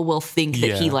 people will think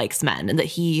that he likes men and that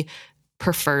he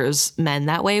prefers men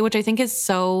that way, which I think is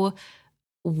so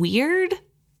weird.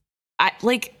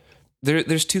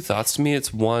 There's two thoughts to me.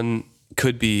 It's one,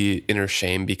 could be inner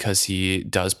shame because he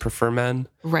does prefer men.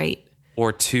 Right.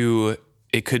 Or two,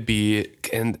 it could be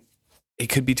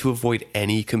to avoid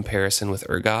any comparison with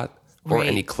Urgot or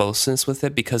any closeness with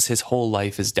it because his whole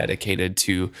life is dedicated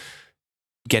to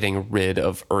getting rid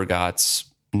of Urgot's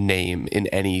name in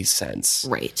any sense.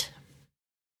 Right.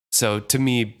 So to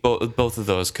me, both of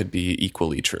those could be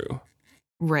equally true.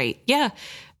 Right. Yeah.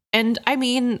 And I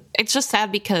mean, it's just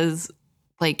sad because,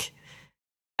 like,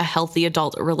 a healthy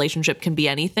adult relationship can be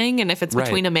anything. And if it's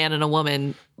between a man and a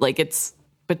woman, like, it's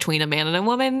between a man and a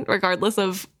woman, regardless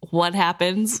of what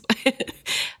happens.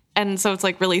 And so it's,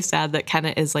 like, really sad that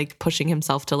Kenneth is, like, pushing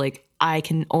himself to, like, I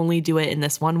can only do it in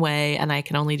this one way and I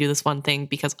can only do this one thing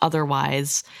because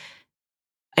otherwise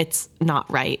it's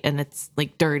not right and it's,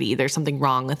 like, dirty. There's something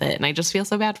wrong with it. And I just feel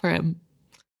so bad for him.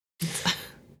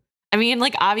 I mean,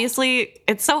 like, obviously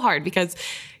it's so hard because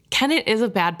Kenneth is a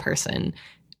bad person,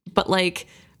 but, like,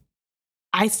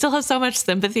 I still have so much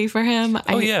sympathy for him.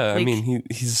 I mean,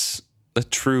 he's a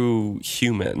true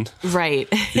human.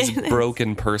 Right. He's a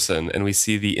broken person, and we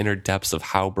see the inner depths of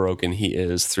how broken he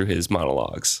is through his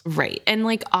monologues. Right. And,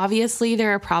 like, obviously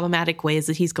there are problematic ways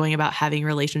that he's going about having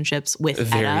relationships with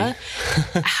Etta.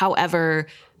 However,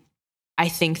 I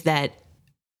think that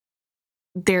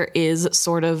there is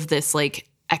sort of this, like,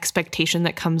 expectation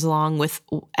that comes along with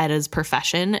Etta's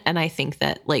profession. And I think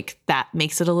that, like, that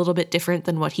makes it a little bit different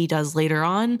than what he does later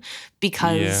on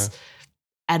because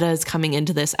Etta is coming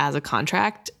into this as a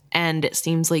contract and it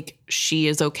seems like she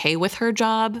is okay with her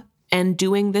job and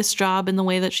doing this job in the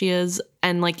way that she is.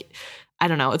 And, like, I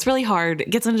don't know, it's really hard. It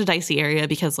gets into a dicey area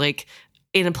because, like,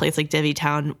 in a place like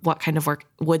Divvytown, what kind of work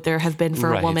would there have been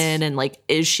for a woman? And, like,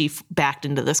 is she backed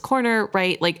into this corner?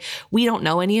 Right. Like, we don't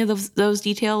know any of those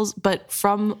details, but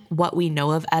from what we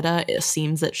know of Etta, it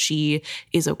seems that she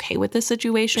is okay with this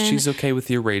situation. She's okay with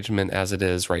the arrangement as it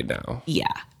is right now.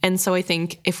 Yeah. And so I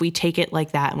think if we take it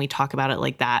like that and we talk about it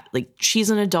like that, like, she's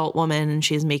an adult woman and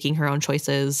she's making her own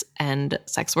choices and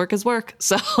sex work is work.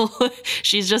 So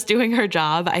she's just doing her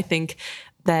job. I think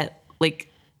that, like,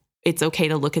 it's okay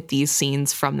to look at these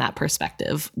scenes from that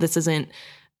perspective. This isn't,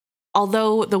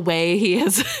 although the way he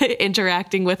is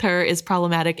interacting with her is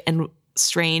problematic and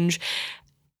strange,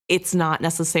 it's not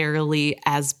necessarily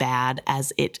as bad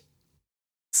as it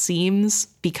seems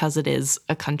because it is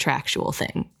a contractual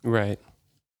thing. Right.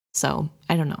 So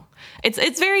I don't know.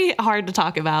 It's very hard to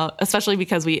talk about, especially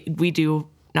because we do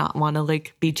not want to,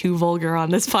 like, be too vulgar on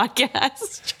this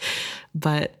podcast.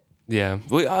 But yeah,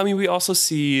 we also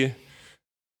see,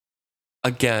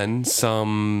 again,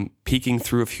 some peeking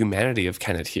through of humanity of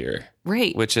Kenneth here.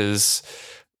 Right. Which is,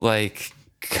 like,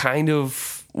 kind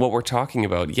of what we're talking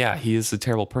about. Yeah, he is a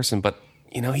terrible person, but,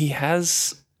 you know, he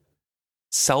has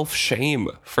self-shame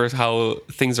for how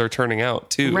things are turning out,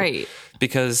 too. Right.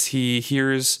 Because he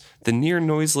hears the near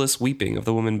noiseless weeping of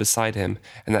the woman beside him,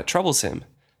 and that troubles him.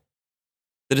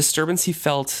 The disturbance he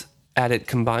felt at it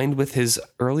combined with his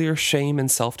earlier shame and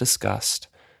self-disgust.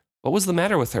 What was the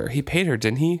matter with her? He paid her,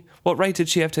 didn't he? What right did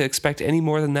she have to expect any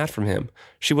more than that from him?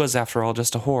 She was, after all,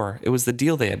 just a whore. It was the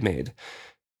deal they had made.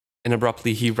 And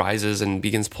abruptly he rises and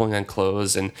begins pulling on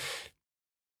clothes, and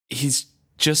he's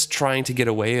just trying to get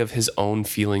away of his own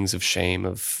feelings of shame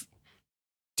of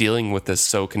dealing with this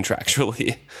so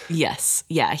contractually. Yes.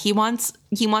 Yeah. He wants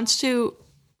to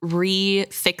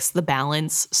fix the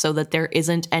balance so that there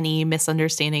isn't any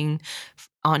misunderstanding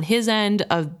on his end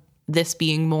of this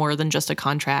being more than just a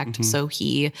contract. Mm-hmm. So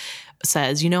he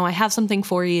says, I have something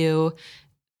for you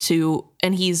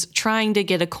and he's trying to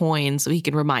get a coin so he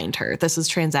can remind her this is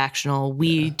transactional.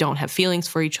 We don't have feelings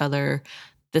for each other.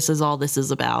 This is all this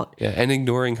is about. Yeah, and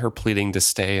ignoring her pleading to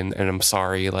stay and I'm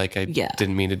sorry, like I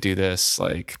didn't mean to do this,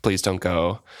 like please don't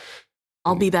go.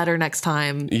 I'll be better next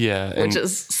time. Yeah. Which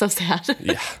is so sad.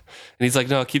 Yeah. And he's like,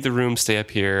 no, keep the room, stay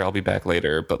up here, I'll be back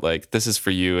later. But like, this is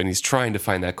for you. And he's trying to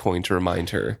find that coin to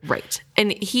remind her. Right.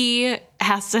 And he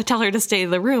has to tell her to stay in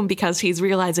the room because he's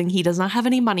realizing he does not have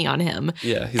any money on him.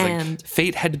 Yeah. He's like,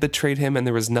 fate had betrayed him and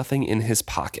there was nothing in his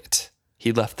pocket.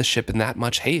 He left the ship in that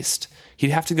much haste.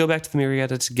 He'd have to go back to the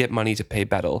Marietta to get money to pay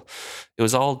Bettel. It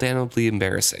was all damnably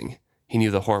embarrassing. He knew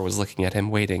the whore was looking at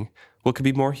him, waiting. What could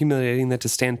be more humiliating than to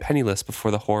stand penniless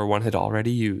before the whore one had already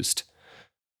used?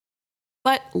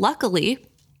 But luckily,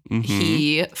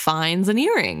 he finds an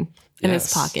earring in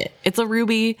his pocket. It's a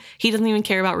ruby. He doesn't even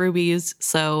care about rubies,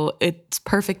 so it's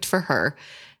perfect for her.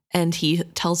 And he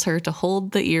tells her to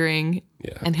hold the earring,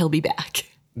 and he'll be back.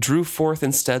 Drew forth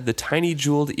instead the tiny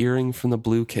jeweled earring from the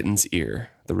blue kitten's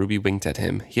ear. The ruby winked at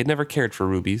him. He had never cared for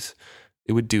rubies.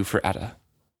 It would do for Etta.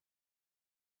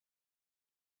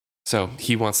 So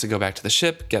he wants to go back to the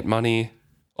ship, get money,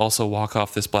 also walk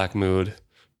off this black mood,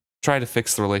 try to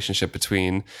fix the relationship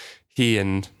between he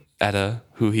and Etta,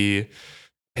 who he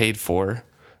paid for,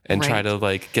 and try to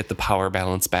like get the power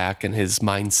balance back and his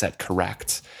mindset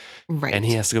correct. Right. And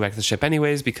he has to go back to the ship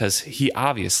anyways because he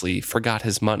obviously forgot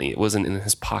his money. It wasn't in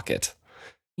his pocket.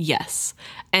 Yes.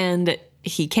 And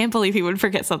he can't believe he would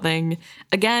forget something.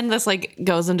 Again, this like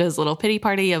goes into his little pity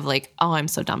party of like, oh, I'm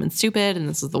so dumb and stupid and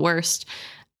this is the worst.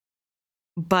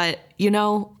 But,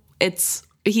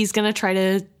 he's going to try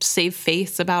to save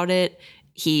face about it.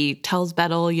 He tells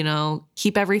Bettel,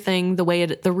 keep everything the way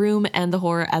the room and the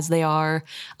whore as they are.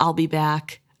 I'll be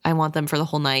back. I want them for the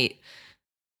whole night.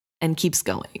 And keeps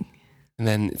going. And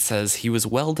then it says he was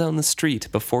well down the street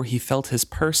before he felt his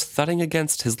purse thudding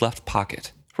against his left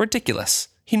pocket. Ridiculous.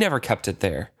 He never kept it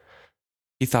there.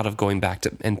 He thought of going back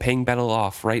and paying Bettel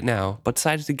off right now, but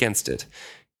decided against it.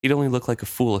 He'd only look like a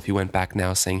fool if he went back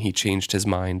now saying he changed his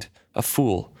mind. A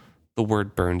fool. The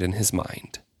word burned in his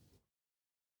mind.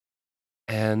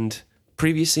 And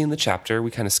previously in the chapter, we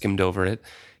kind of skimmed over it.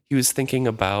 He was thinking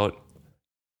about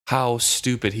how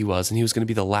stupid he was and he was going to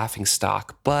be the laughing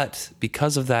stock. But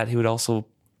because of that, he would also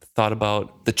thought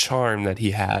about the charm that he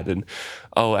had. And,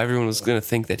 everyone was going to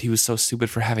think that he was so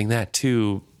stupid for having that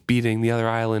too, beating the other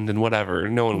island and whatever.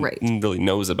 No one really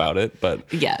knows about it, but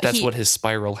that's what his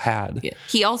spiral had. Yeah.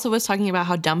 He also was talking about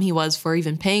how dumb he was for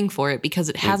even paying for it because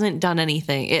it hasn't done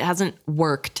anything. It hasn't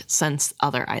worked since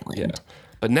Other Island. Yeah.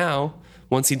 But now,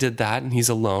 once he did that and he's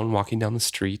alone walking down the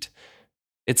street,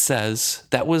 it says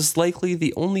that was likely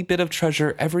the only bit of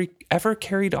treasure ever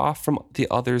carried off from the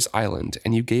other's island,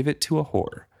 and you gave it to a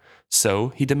whore. So,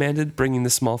 he demanded, bringing the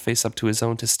small face up to his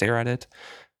own to stare at it.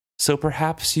 So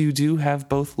perhaps you do have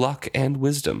both luck and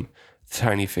wisdom. The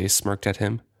tiny face smirked at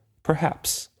him.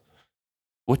 Perhaps.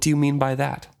 What do you mean by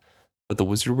that? But the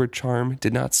wizardward charm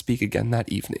did not speak again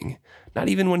that evening, not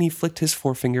even when he flicked his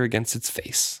forefinger against its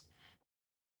face.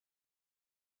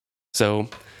 So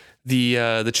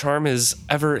the charm is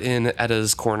ever in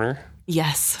Etta's corner.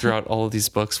 Yes. Throughout all of these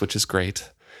books, which is great.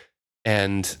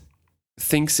 And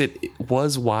thinks it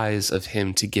was wise of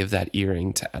him to give that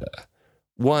earring to Etta.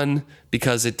 One,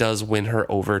 because it does win her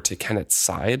over to Kenneth's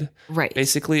side. Right.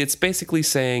 Basically, it's basically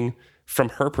saying, from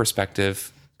her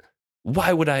perspective,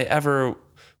 why would I ever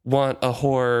want a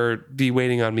whore be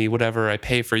waiting on me, whatever, I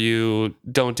pay for you,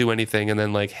 don't do anything, and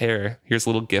then like, here's a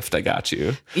little gift I got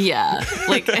you. Yeah.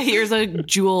 Like, here's a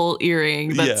jewel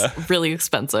earring that's really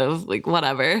expensive, like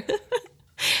whatever.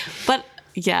 But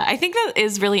yeah, I think that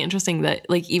is really interesting that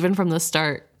like even from the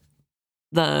start,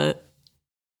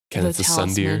 Kenneth's a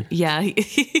sun deer. Yeah,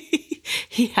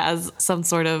 he has some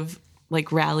sort of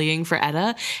like rallying for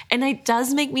Etta. And it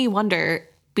does make me wonder,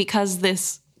 because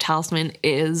this talisman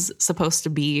is supposed to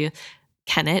be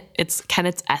Kenneth, it's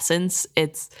Kenneth's essence,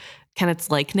 it's Kenneth's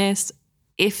likeness,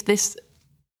 if this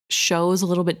shows a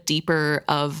little bit deeper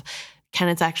of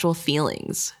Kenneth's actual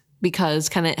feelings, because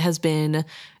Kenneth has been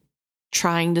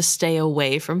trying to stay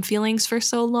away from feelings for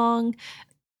so long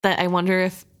that I wonder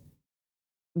if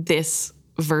this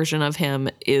version of him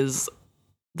is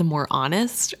the more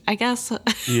honest, I guess.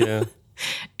 Yeah.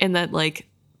 And that like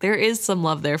there is some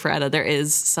love there for Etta. There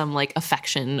is some like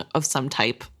affection of some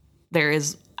type there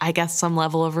is, I guess, some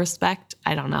level of respect.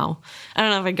 I don't know. I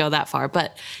don't know if I'd go that far,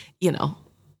 but,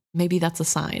 maybe that's a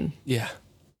sign. Yeah.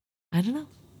 I don't know.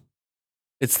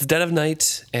 It's the dead of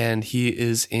night, and he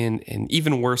is in an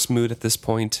even worse mood at this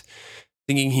point,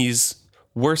 thinking he's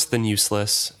worse than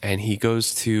useless, and he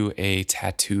goes to a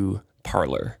tattoo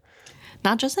parlor.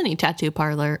 Not just any tattoo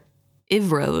parlor,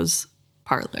 Ivro's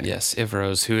parlor. Yes,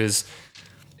 Ivro's, who is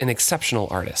an exceptional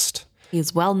artist. He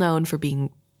is well known for being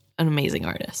an amazing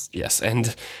artist. Yes,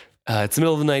 and it's the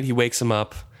middle of the night. He wakes him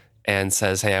up and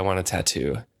says, "Hey, I want a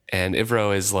tattoo." And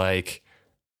Ivro is like,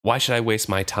 "Why should I waste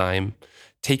my time?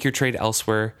 Take your trade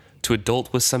elsewhere to a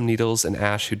dolt with some needles and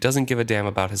ash who doesn't give a damn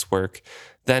about his work.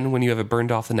 Then when you have it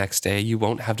burned off the next day, you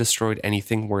won't have destroyed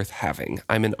anything worth having.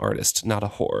 I'm an artist, not a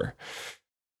whore."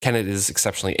 Kenneth is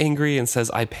exceptionally angry and says,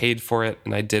 "I paid for it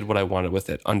and I did what I wanted with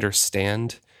it.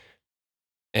 Understand?"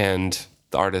 And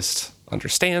the artist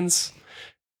understands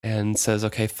and says,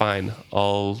 "Okay, fine.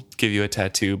 I'll give you a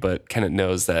tattoo," but Kenneth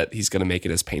knows that he's going to make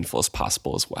it as painful as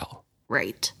possible as well.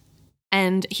 Right.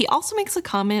 And he also makes a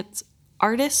comment,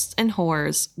 artists and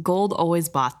whores, gold always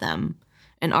bought them.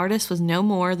 An artist was no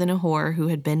more than a whore who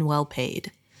had been well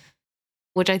paid.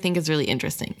 Which I think is really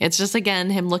interesting. It's just, again,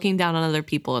 him looking down on other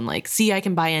people and like, see, I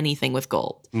can buy anything with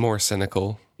gold. More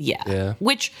cynical. Yeah.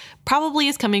 Which probably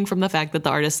is coming from the fact that the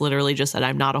artist literally just said,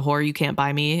 "I'm not a whore, you can't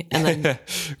buy me." And then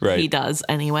right. He does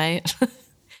anyway.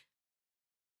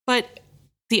 But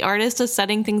the artist is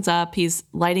setting things up. He's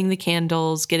lighting the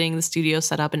candles, getting the studio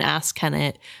set up, and asks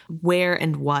Kenneth where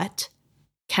and what.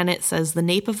 Kenneth says, "The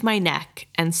nape of my neck,"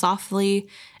 and softly,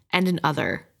 "and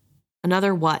another."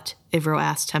 "Another what?" Ivro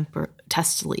asked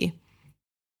testily.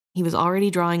 He was already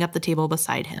drawing up the table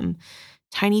beside him.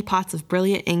 Tiny pots of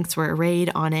brilliant inks were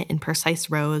arrayed on it in precise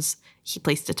rows. He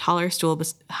placed a taller stool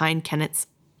behind Kenneth's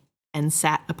and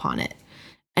sat upon it.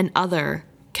 "An other,"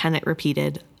 Kenneth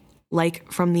repeated, "like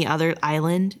from the other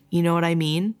island, you know what I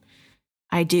mean?"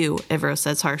 "I do," Ivro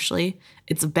says harshly.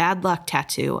 "It's a bad luck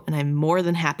tattoo, and I'm more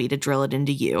than happy to drill it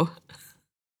into you."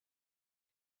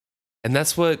 And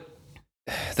that's what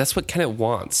Kenneth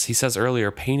wants. He says earlier,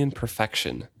 pain and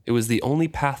perfection. It was the only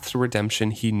path to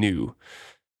redemption he knew.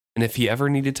 And if he ever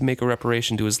needed to make a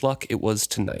reparation to his luck, it was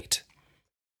tonight.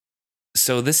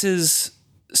 So this is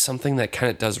something that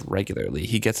Kenneth does regularly.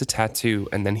 He gets a tattoo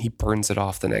and then he burns it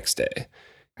off the next day.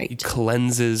 Right. He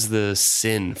cleanses the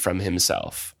sin from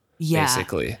himself,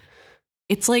 basically.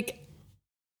 It's like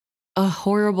a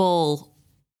horrible,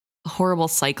 horrible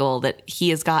cycle that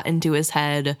he has got into his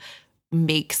head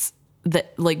makes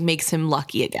him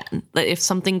lucky again. That if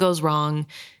something goes wrong,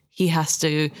 he has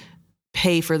to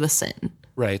pay for the sin.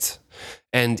 Right.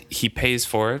 And he pays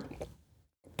for it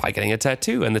by getting a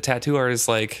tattoo. And the tattoo artist is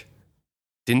like,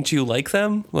 "Didn't you like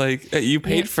them? Like, you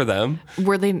paid for them."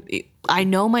 Were they? I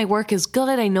know my work is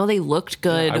good. I know they looked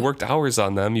good. Yeah, I worked hours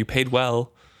on them. You paid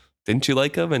well. Didn't you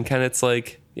like them? And Kenneth's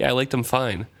like, "Yeah, I liked them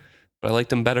fine, but I liked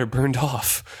them better burned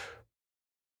off."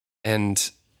 And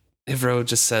Ivro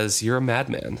just says, "You're a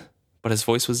madman." But his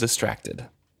voice was distracted.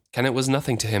 Kenneth was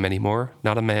nothing to him anymore.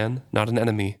 Not a man, not an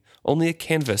enemy. Only a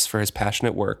canvas for his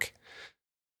passionate work.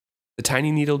 The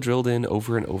tiny needle drilled in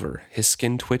over and over. His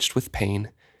skin twitched with pain.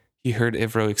 He heard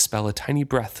Ivro expel a tiny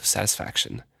breath of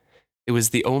satisfaction. It was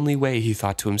the only way, he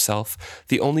thought to himself,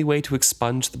 the only way to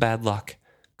expunge the bad luck.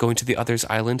 Going to the other's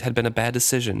island had been a bad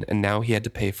decision, and now he had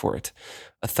to pay for it.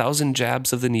 1,000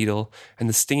 jabs of the needle, and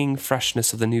the stinging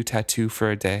freshness of the new tattoo for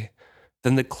a day.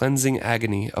 Then the cleansing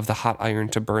agony of the hot iron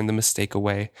to burn the mistake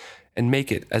away, and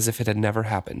make it as if it had never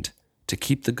happened, to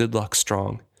keep the good luck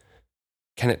strong.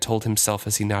 Kenneth told himself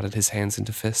as he knotted his hands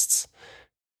into fists.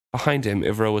 Behind him,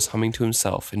 Ivro was humming to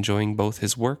himself, enjoying both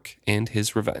his work and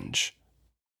his revenge.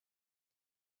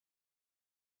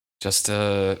 Just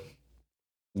a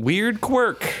weird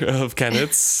quirk of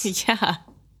Kenneth's. Yeah.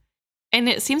 And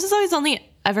it seems as though he's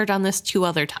only ever done this 2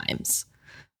 other times,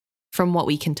 from what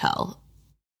we can tell.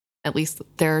 At least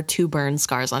there are 2 burn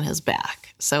scars on his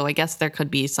back. So I guess there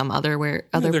could be some other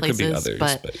places. Could be others,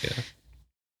 but yeah.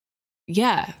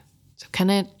 Yeah. So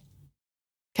kind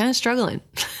of struggling.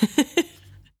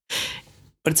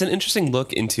 But it's an interesting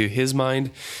look into his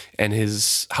mind and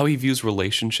how he views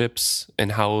relationships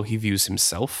and how he views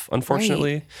himself,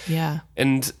 unfortunately. Right. Yeah.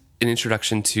 And an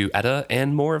introduction to Edda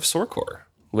and more of Sorkor,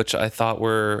 which I thought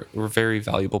were very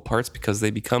valuable parts because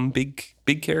they become big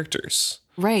characters.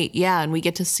 Right. Yeah. And we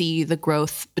get to see the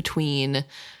growth between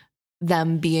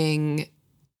them being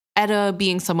Edda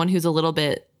being someone who's a little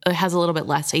bit has a little bit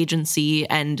less agency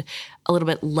and a little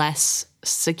bit less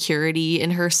security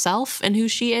in herself and who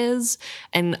she is,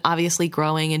 and obviously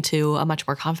growing into a much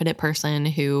more confident person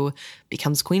who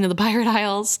becomes Queen of the Pirate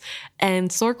Isles,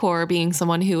 and Sorkor being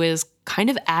someone who is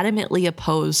kind of adamantly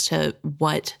opposed to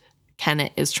what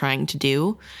Kennit is trying to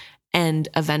do and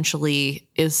eventually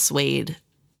is swayed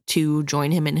to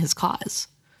join him in his cause.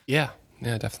 Yeah,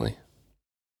 definitely.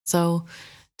 So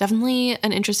definitely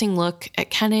an interesting look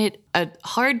at Kennit, a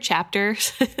hard chapter.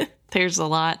 There's a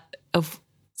lot of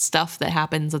stuff that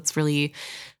happens that's really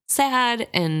sad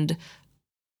and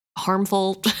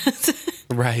harmful.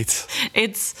 Right.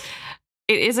 It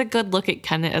is a good look at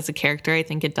Kennit as a character. I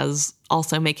think it does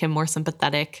also make him more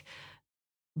sympathetic.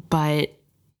 But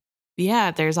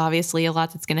yeah, there's obviously a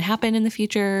lot that's going to happen in the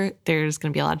future. There's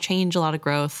going to be a lot of change, a lot of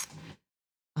growth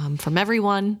from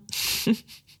everyone. I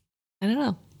don't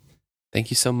know. Thank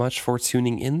you so much for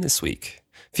tuning in this week.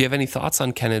 If you have any thoughts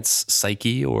on Kennit's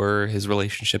psyche or his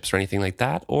relationships or anything like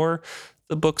that, or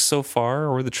the book so far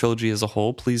or the trilogy as a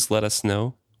whole, please let us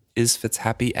know.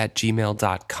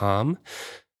 isfitzhappy@gmail.com.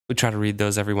 We try to read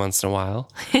those every once in a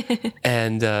while.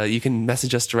 And you can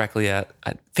message us directly at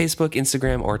Facebook,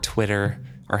 Instagram, or Twitter.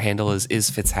 Our handle is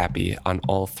isfitzhappy on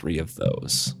all three of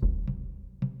those.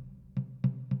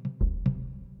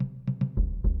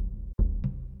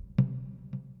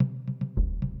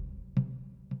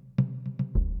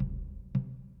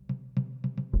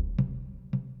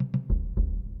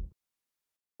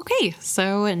 Okay,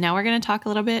 so now we're going to talk a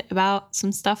little bit about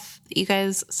some stuff that you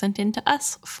guys sent in to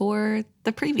us for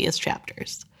the previous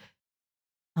chapters.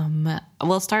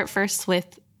 We'll start first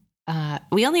with,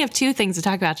 we only have 2 things to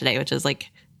talk about today, which is like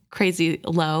crazy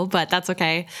low, but that's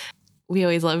okay. We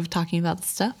always love talking about this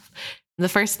stuff. The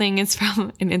first thing is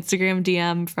from an Instagram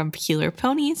DM from Peculiar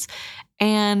Ponies,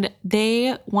 and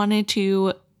they wanted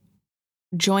to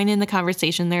join in the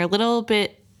conversation. They're a little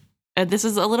bit, this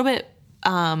is a little bit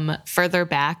further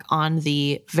back on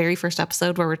the very first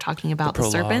episode where we're talking about the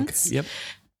serpents. Yep.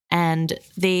 And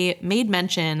they made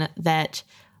mention that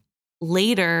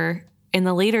later in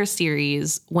the later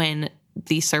series, when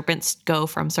the serpents go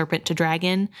from serpent to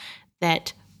dragon,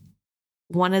 that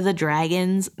one of the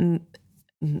dragons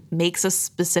makes a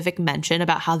specific mention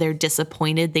about how they're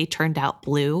disappointed they turned out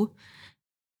blue.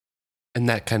 And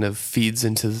that kind of feeds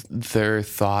into their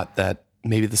thought that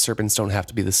maybe the serpents don't have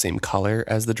to be the same color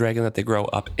as the dragon that they grow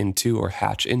up into or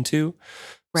hatch into.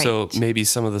 Right. So maybe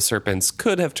some of the serpents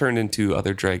could have turned into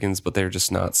other dragons, but they're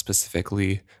just not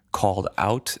specifically called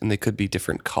out, and they could be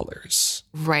different colors.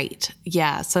 Right.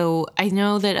 Yeah. So I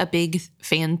know that a big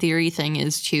fan theory thing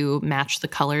is to match the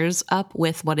colors up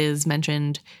with what is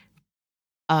mentioned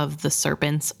of the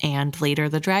serpents and later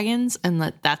the dragons. And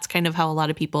that's kind of how a lot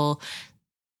of people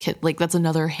like, that's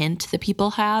another hint that people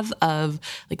have of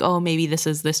like, oh, maybe this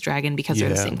is this dragon because they're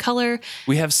the same color.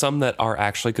 We have some that are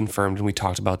actually confirmed, and we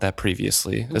talked about that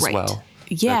previously as well.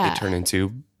 Yeah. That they turn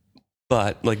into,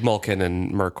 but like Mulkin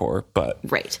and Mercor, but.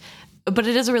 Right. But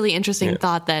it is a really interesting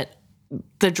thought that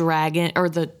the dragon or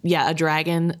a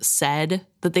dragon said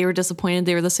that they were disappointed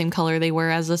they were the same color they were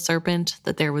as a serpent,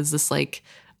 that there was this like,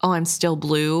 oh, I'm still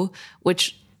blue,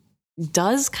 which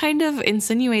does kind of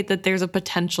insinuate that there's a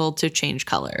potential to change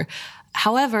color.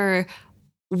 However,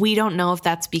 we don't know if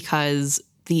that's because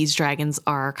these dragons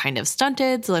are kind of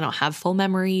stunted, so they don't have full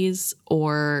memories,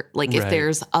 or like if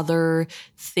there's other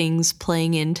things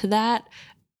playing into that.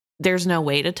 There's no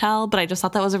way to tell, but I just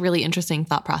thought that was a really interesting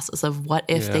thought process of what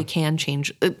if they can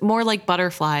change, more like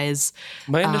butterflies.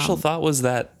 My initial thought was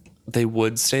that they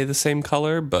would stay the same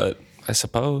color, but I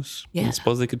suppose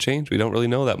they could change. We don't really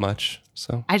know that much.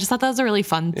 So I just thought that was a really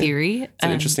fun theory. It's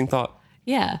an interesting thought.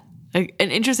 Yeah. An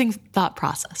interesting thought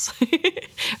process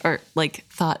or like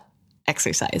thought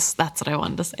exercise. That's what I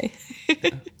wanted to say.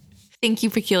 Thank you,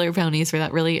 Peculiar Ponies, for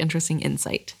that really interesting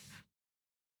insight.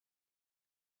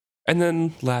 And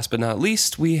then last but not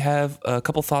least, we have a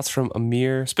couple thoughts from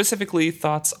Amir, specifically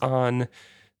thoughts on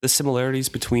the similarities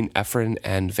between Ephron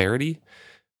and Verity,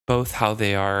 both how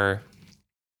they are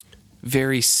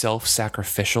very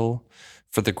self-sacrificial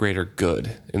for the greater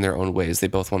good in their own ways. They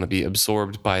both want to be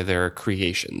absorbed by their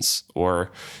creations, or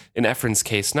in Ephron's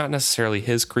case, not necessarily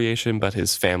his creation, but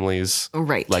his family's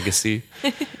legacy.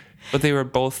 But they were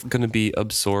both going to be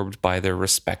absorbed by their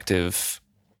respective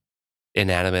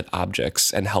inanimate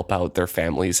objects and help out their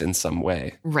families in some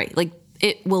way. Right. Like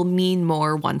it will mean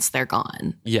more once they're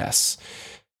gone. Yes.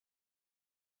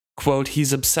 Quote,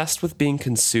 he's obsessed with being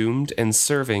consumed and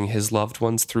serving his loved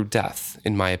ones through death,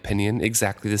 in my opinion,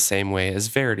 exactly the same way as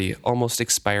Verity, almost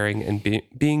expiring and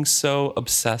being so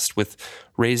obsessed with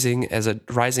rising as a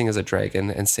dragon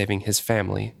and saving his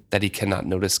family that he cannot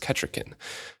notice Ketrikin.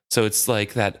 So it's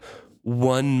like that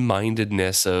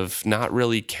one-mindedness of not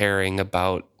really caring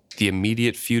about the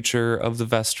immediate future of the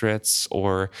Vestrits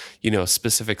or,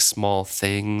 specific small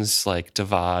things like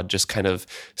Davad, just kind of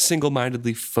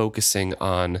single-mindedly focusing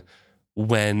on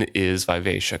when is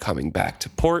Vivacia coming back to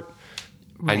port?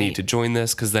 Right. I need to join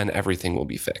this because then everything will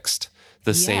be fixed.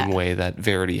 The same way that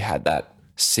Verity had that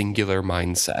singular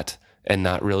mindset and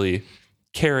not really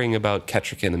caring about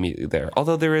Ketrikin immediately there.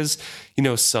 Although there is,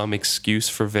 some excuse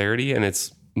for Verity, and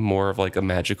it's more of like a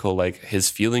magical, like his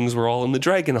feelings were all in the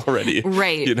dragon already.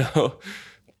 Right.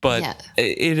 But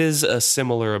it is a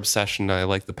similar obsession. I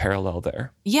like the parallel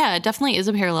there. Yeah, it definitely is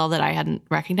a parallel that I hadn't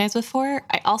recognized before.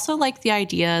 I also like the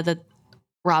idea that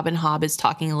Robin Hobb is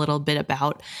talking a little bit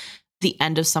about the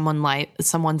end of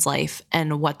someone's life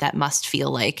and what that must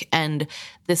feel like. And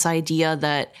this idea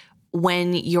that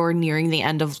when you're nearing the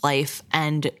end of life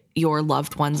and your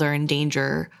loved ones are in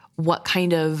danger, what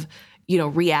kind of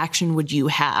reaction would you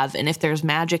have? And if there's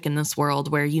magic in this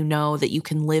world where that you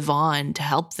can live on to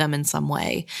help them in some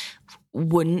way,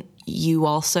 wouldn't you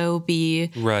also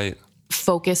be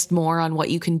focused more on what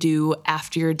you can do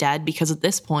after you're dead? Because at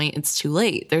this point, it's too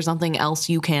late. There's nothing else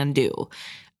you can do.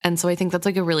 And so I think that's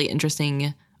like a really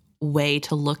interesting way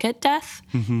to look at death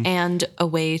and a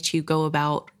way to go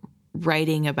about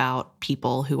writing about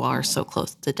people who are so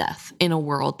close to death in a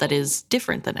world that is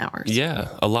different than ours. Yeah.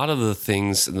 A lot of the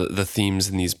things, the themes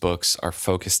in these books are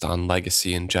focused on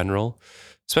legacy in general,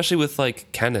 especially with like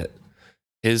Kennit.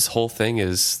 His whole thing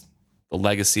is the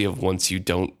legacy of once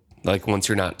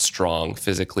you're not strong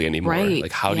physically anymore. Right.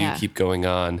 Like, how do you keep going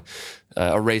on?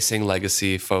 Erasing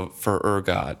legacy for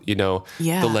Urgot,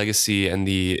 the legacy and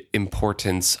the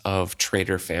importance of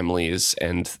trader families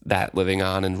and that living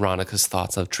on, and Ronika's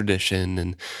thoughts of tradition,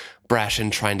 and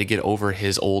Brashen trying to get over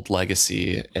his old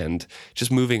legacy and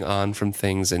just moving on from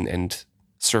things and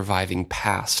surviving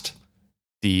past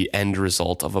the end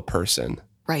result of a person.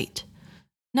 Right.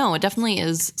 No, it definitely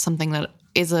is something that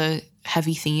is a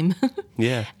heavy theme.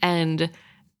 Yeah. And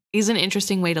is an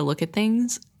interesting way to look at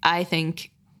things. I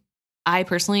think I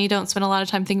personally don't spend a lot of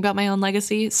time thinking about my own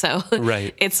legacy. So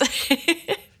it's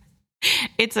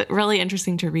really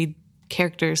interesting to read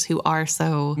characters who are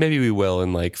so... Maybe we will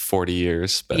in like 40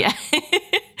 years. But yeah.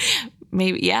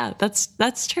 Maybe. Yeah,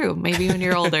 that's true. Maybe when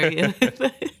you're older,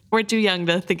 we're too young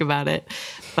to think about it.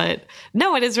 But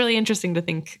no, it is really interesting to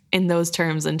think in those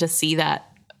terms and to see that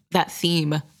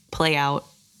theme play out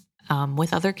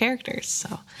with other characters.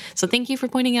 So thank you for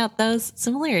pointing out those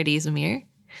similarities, Amir.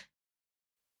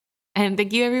 And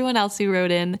thank you everyone else who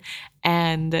wrote in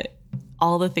and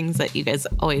all the things that you guys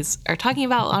always are talking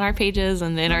about on our pages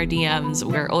and in our DMs.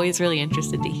 We're always really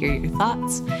interested to hear your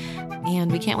thoughts.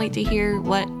 And we can't wait to hear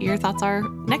what your thoughts are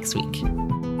next week.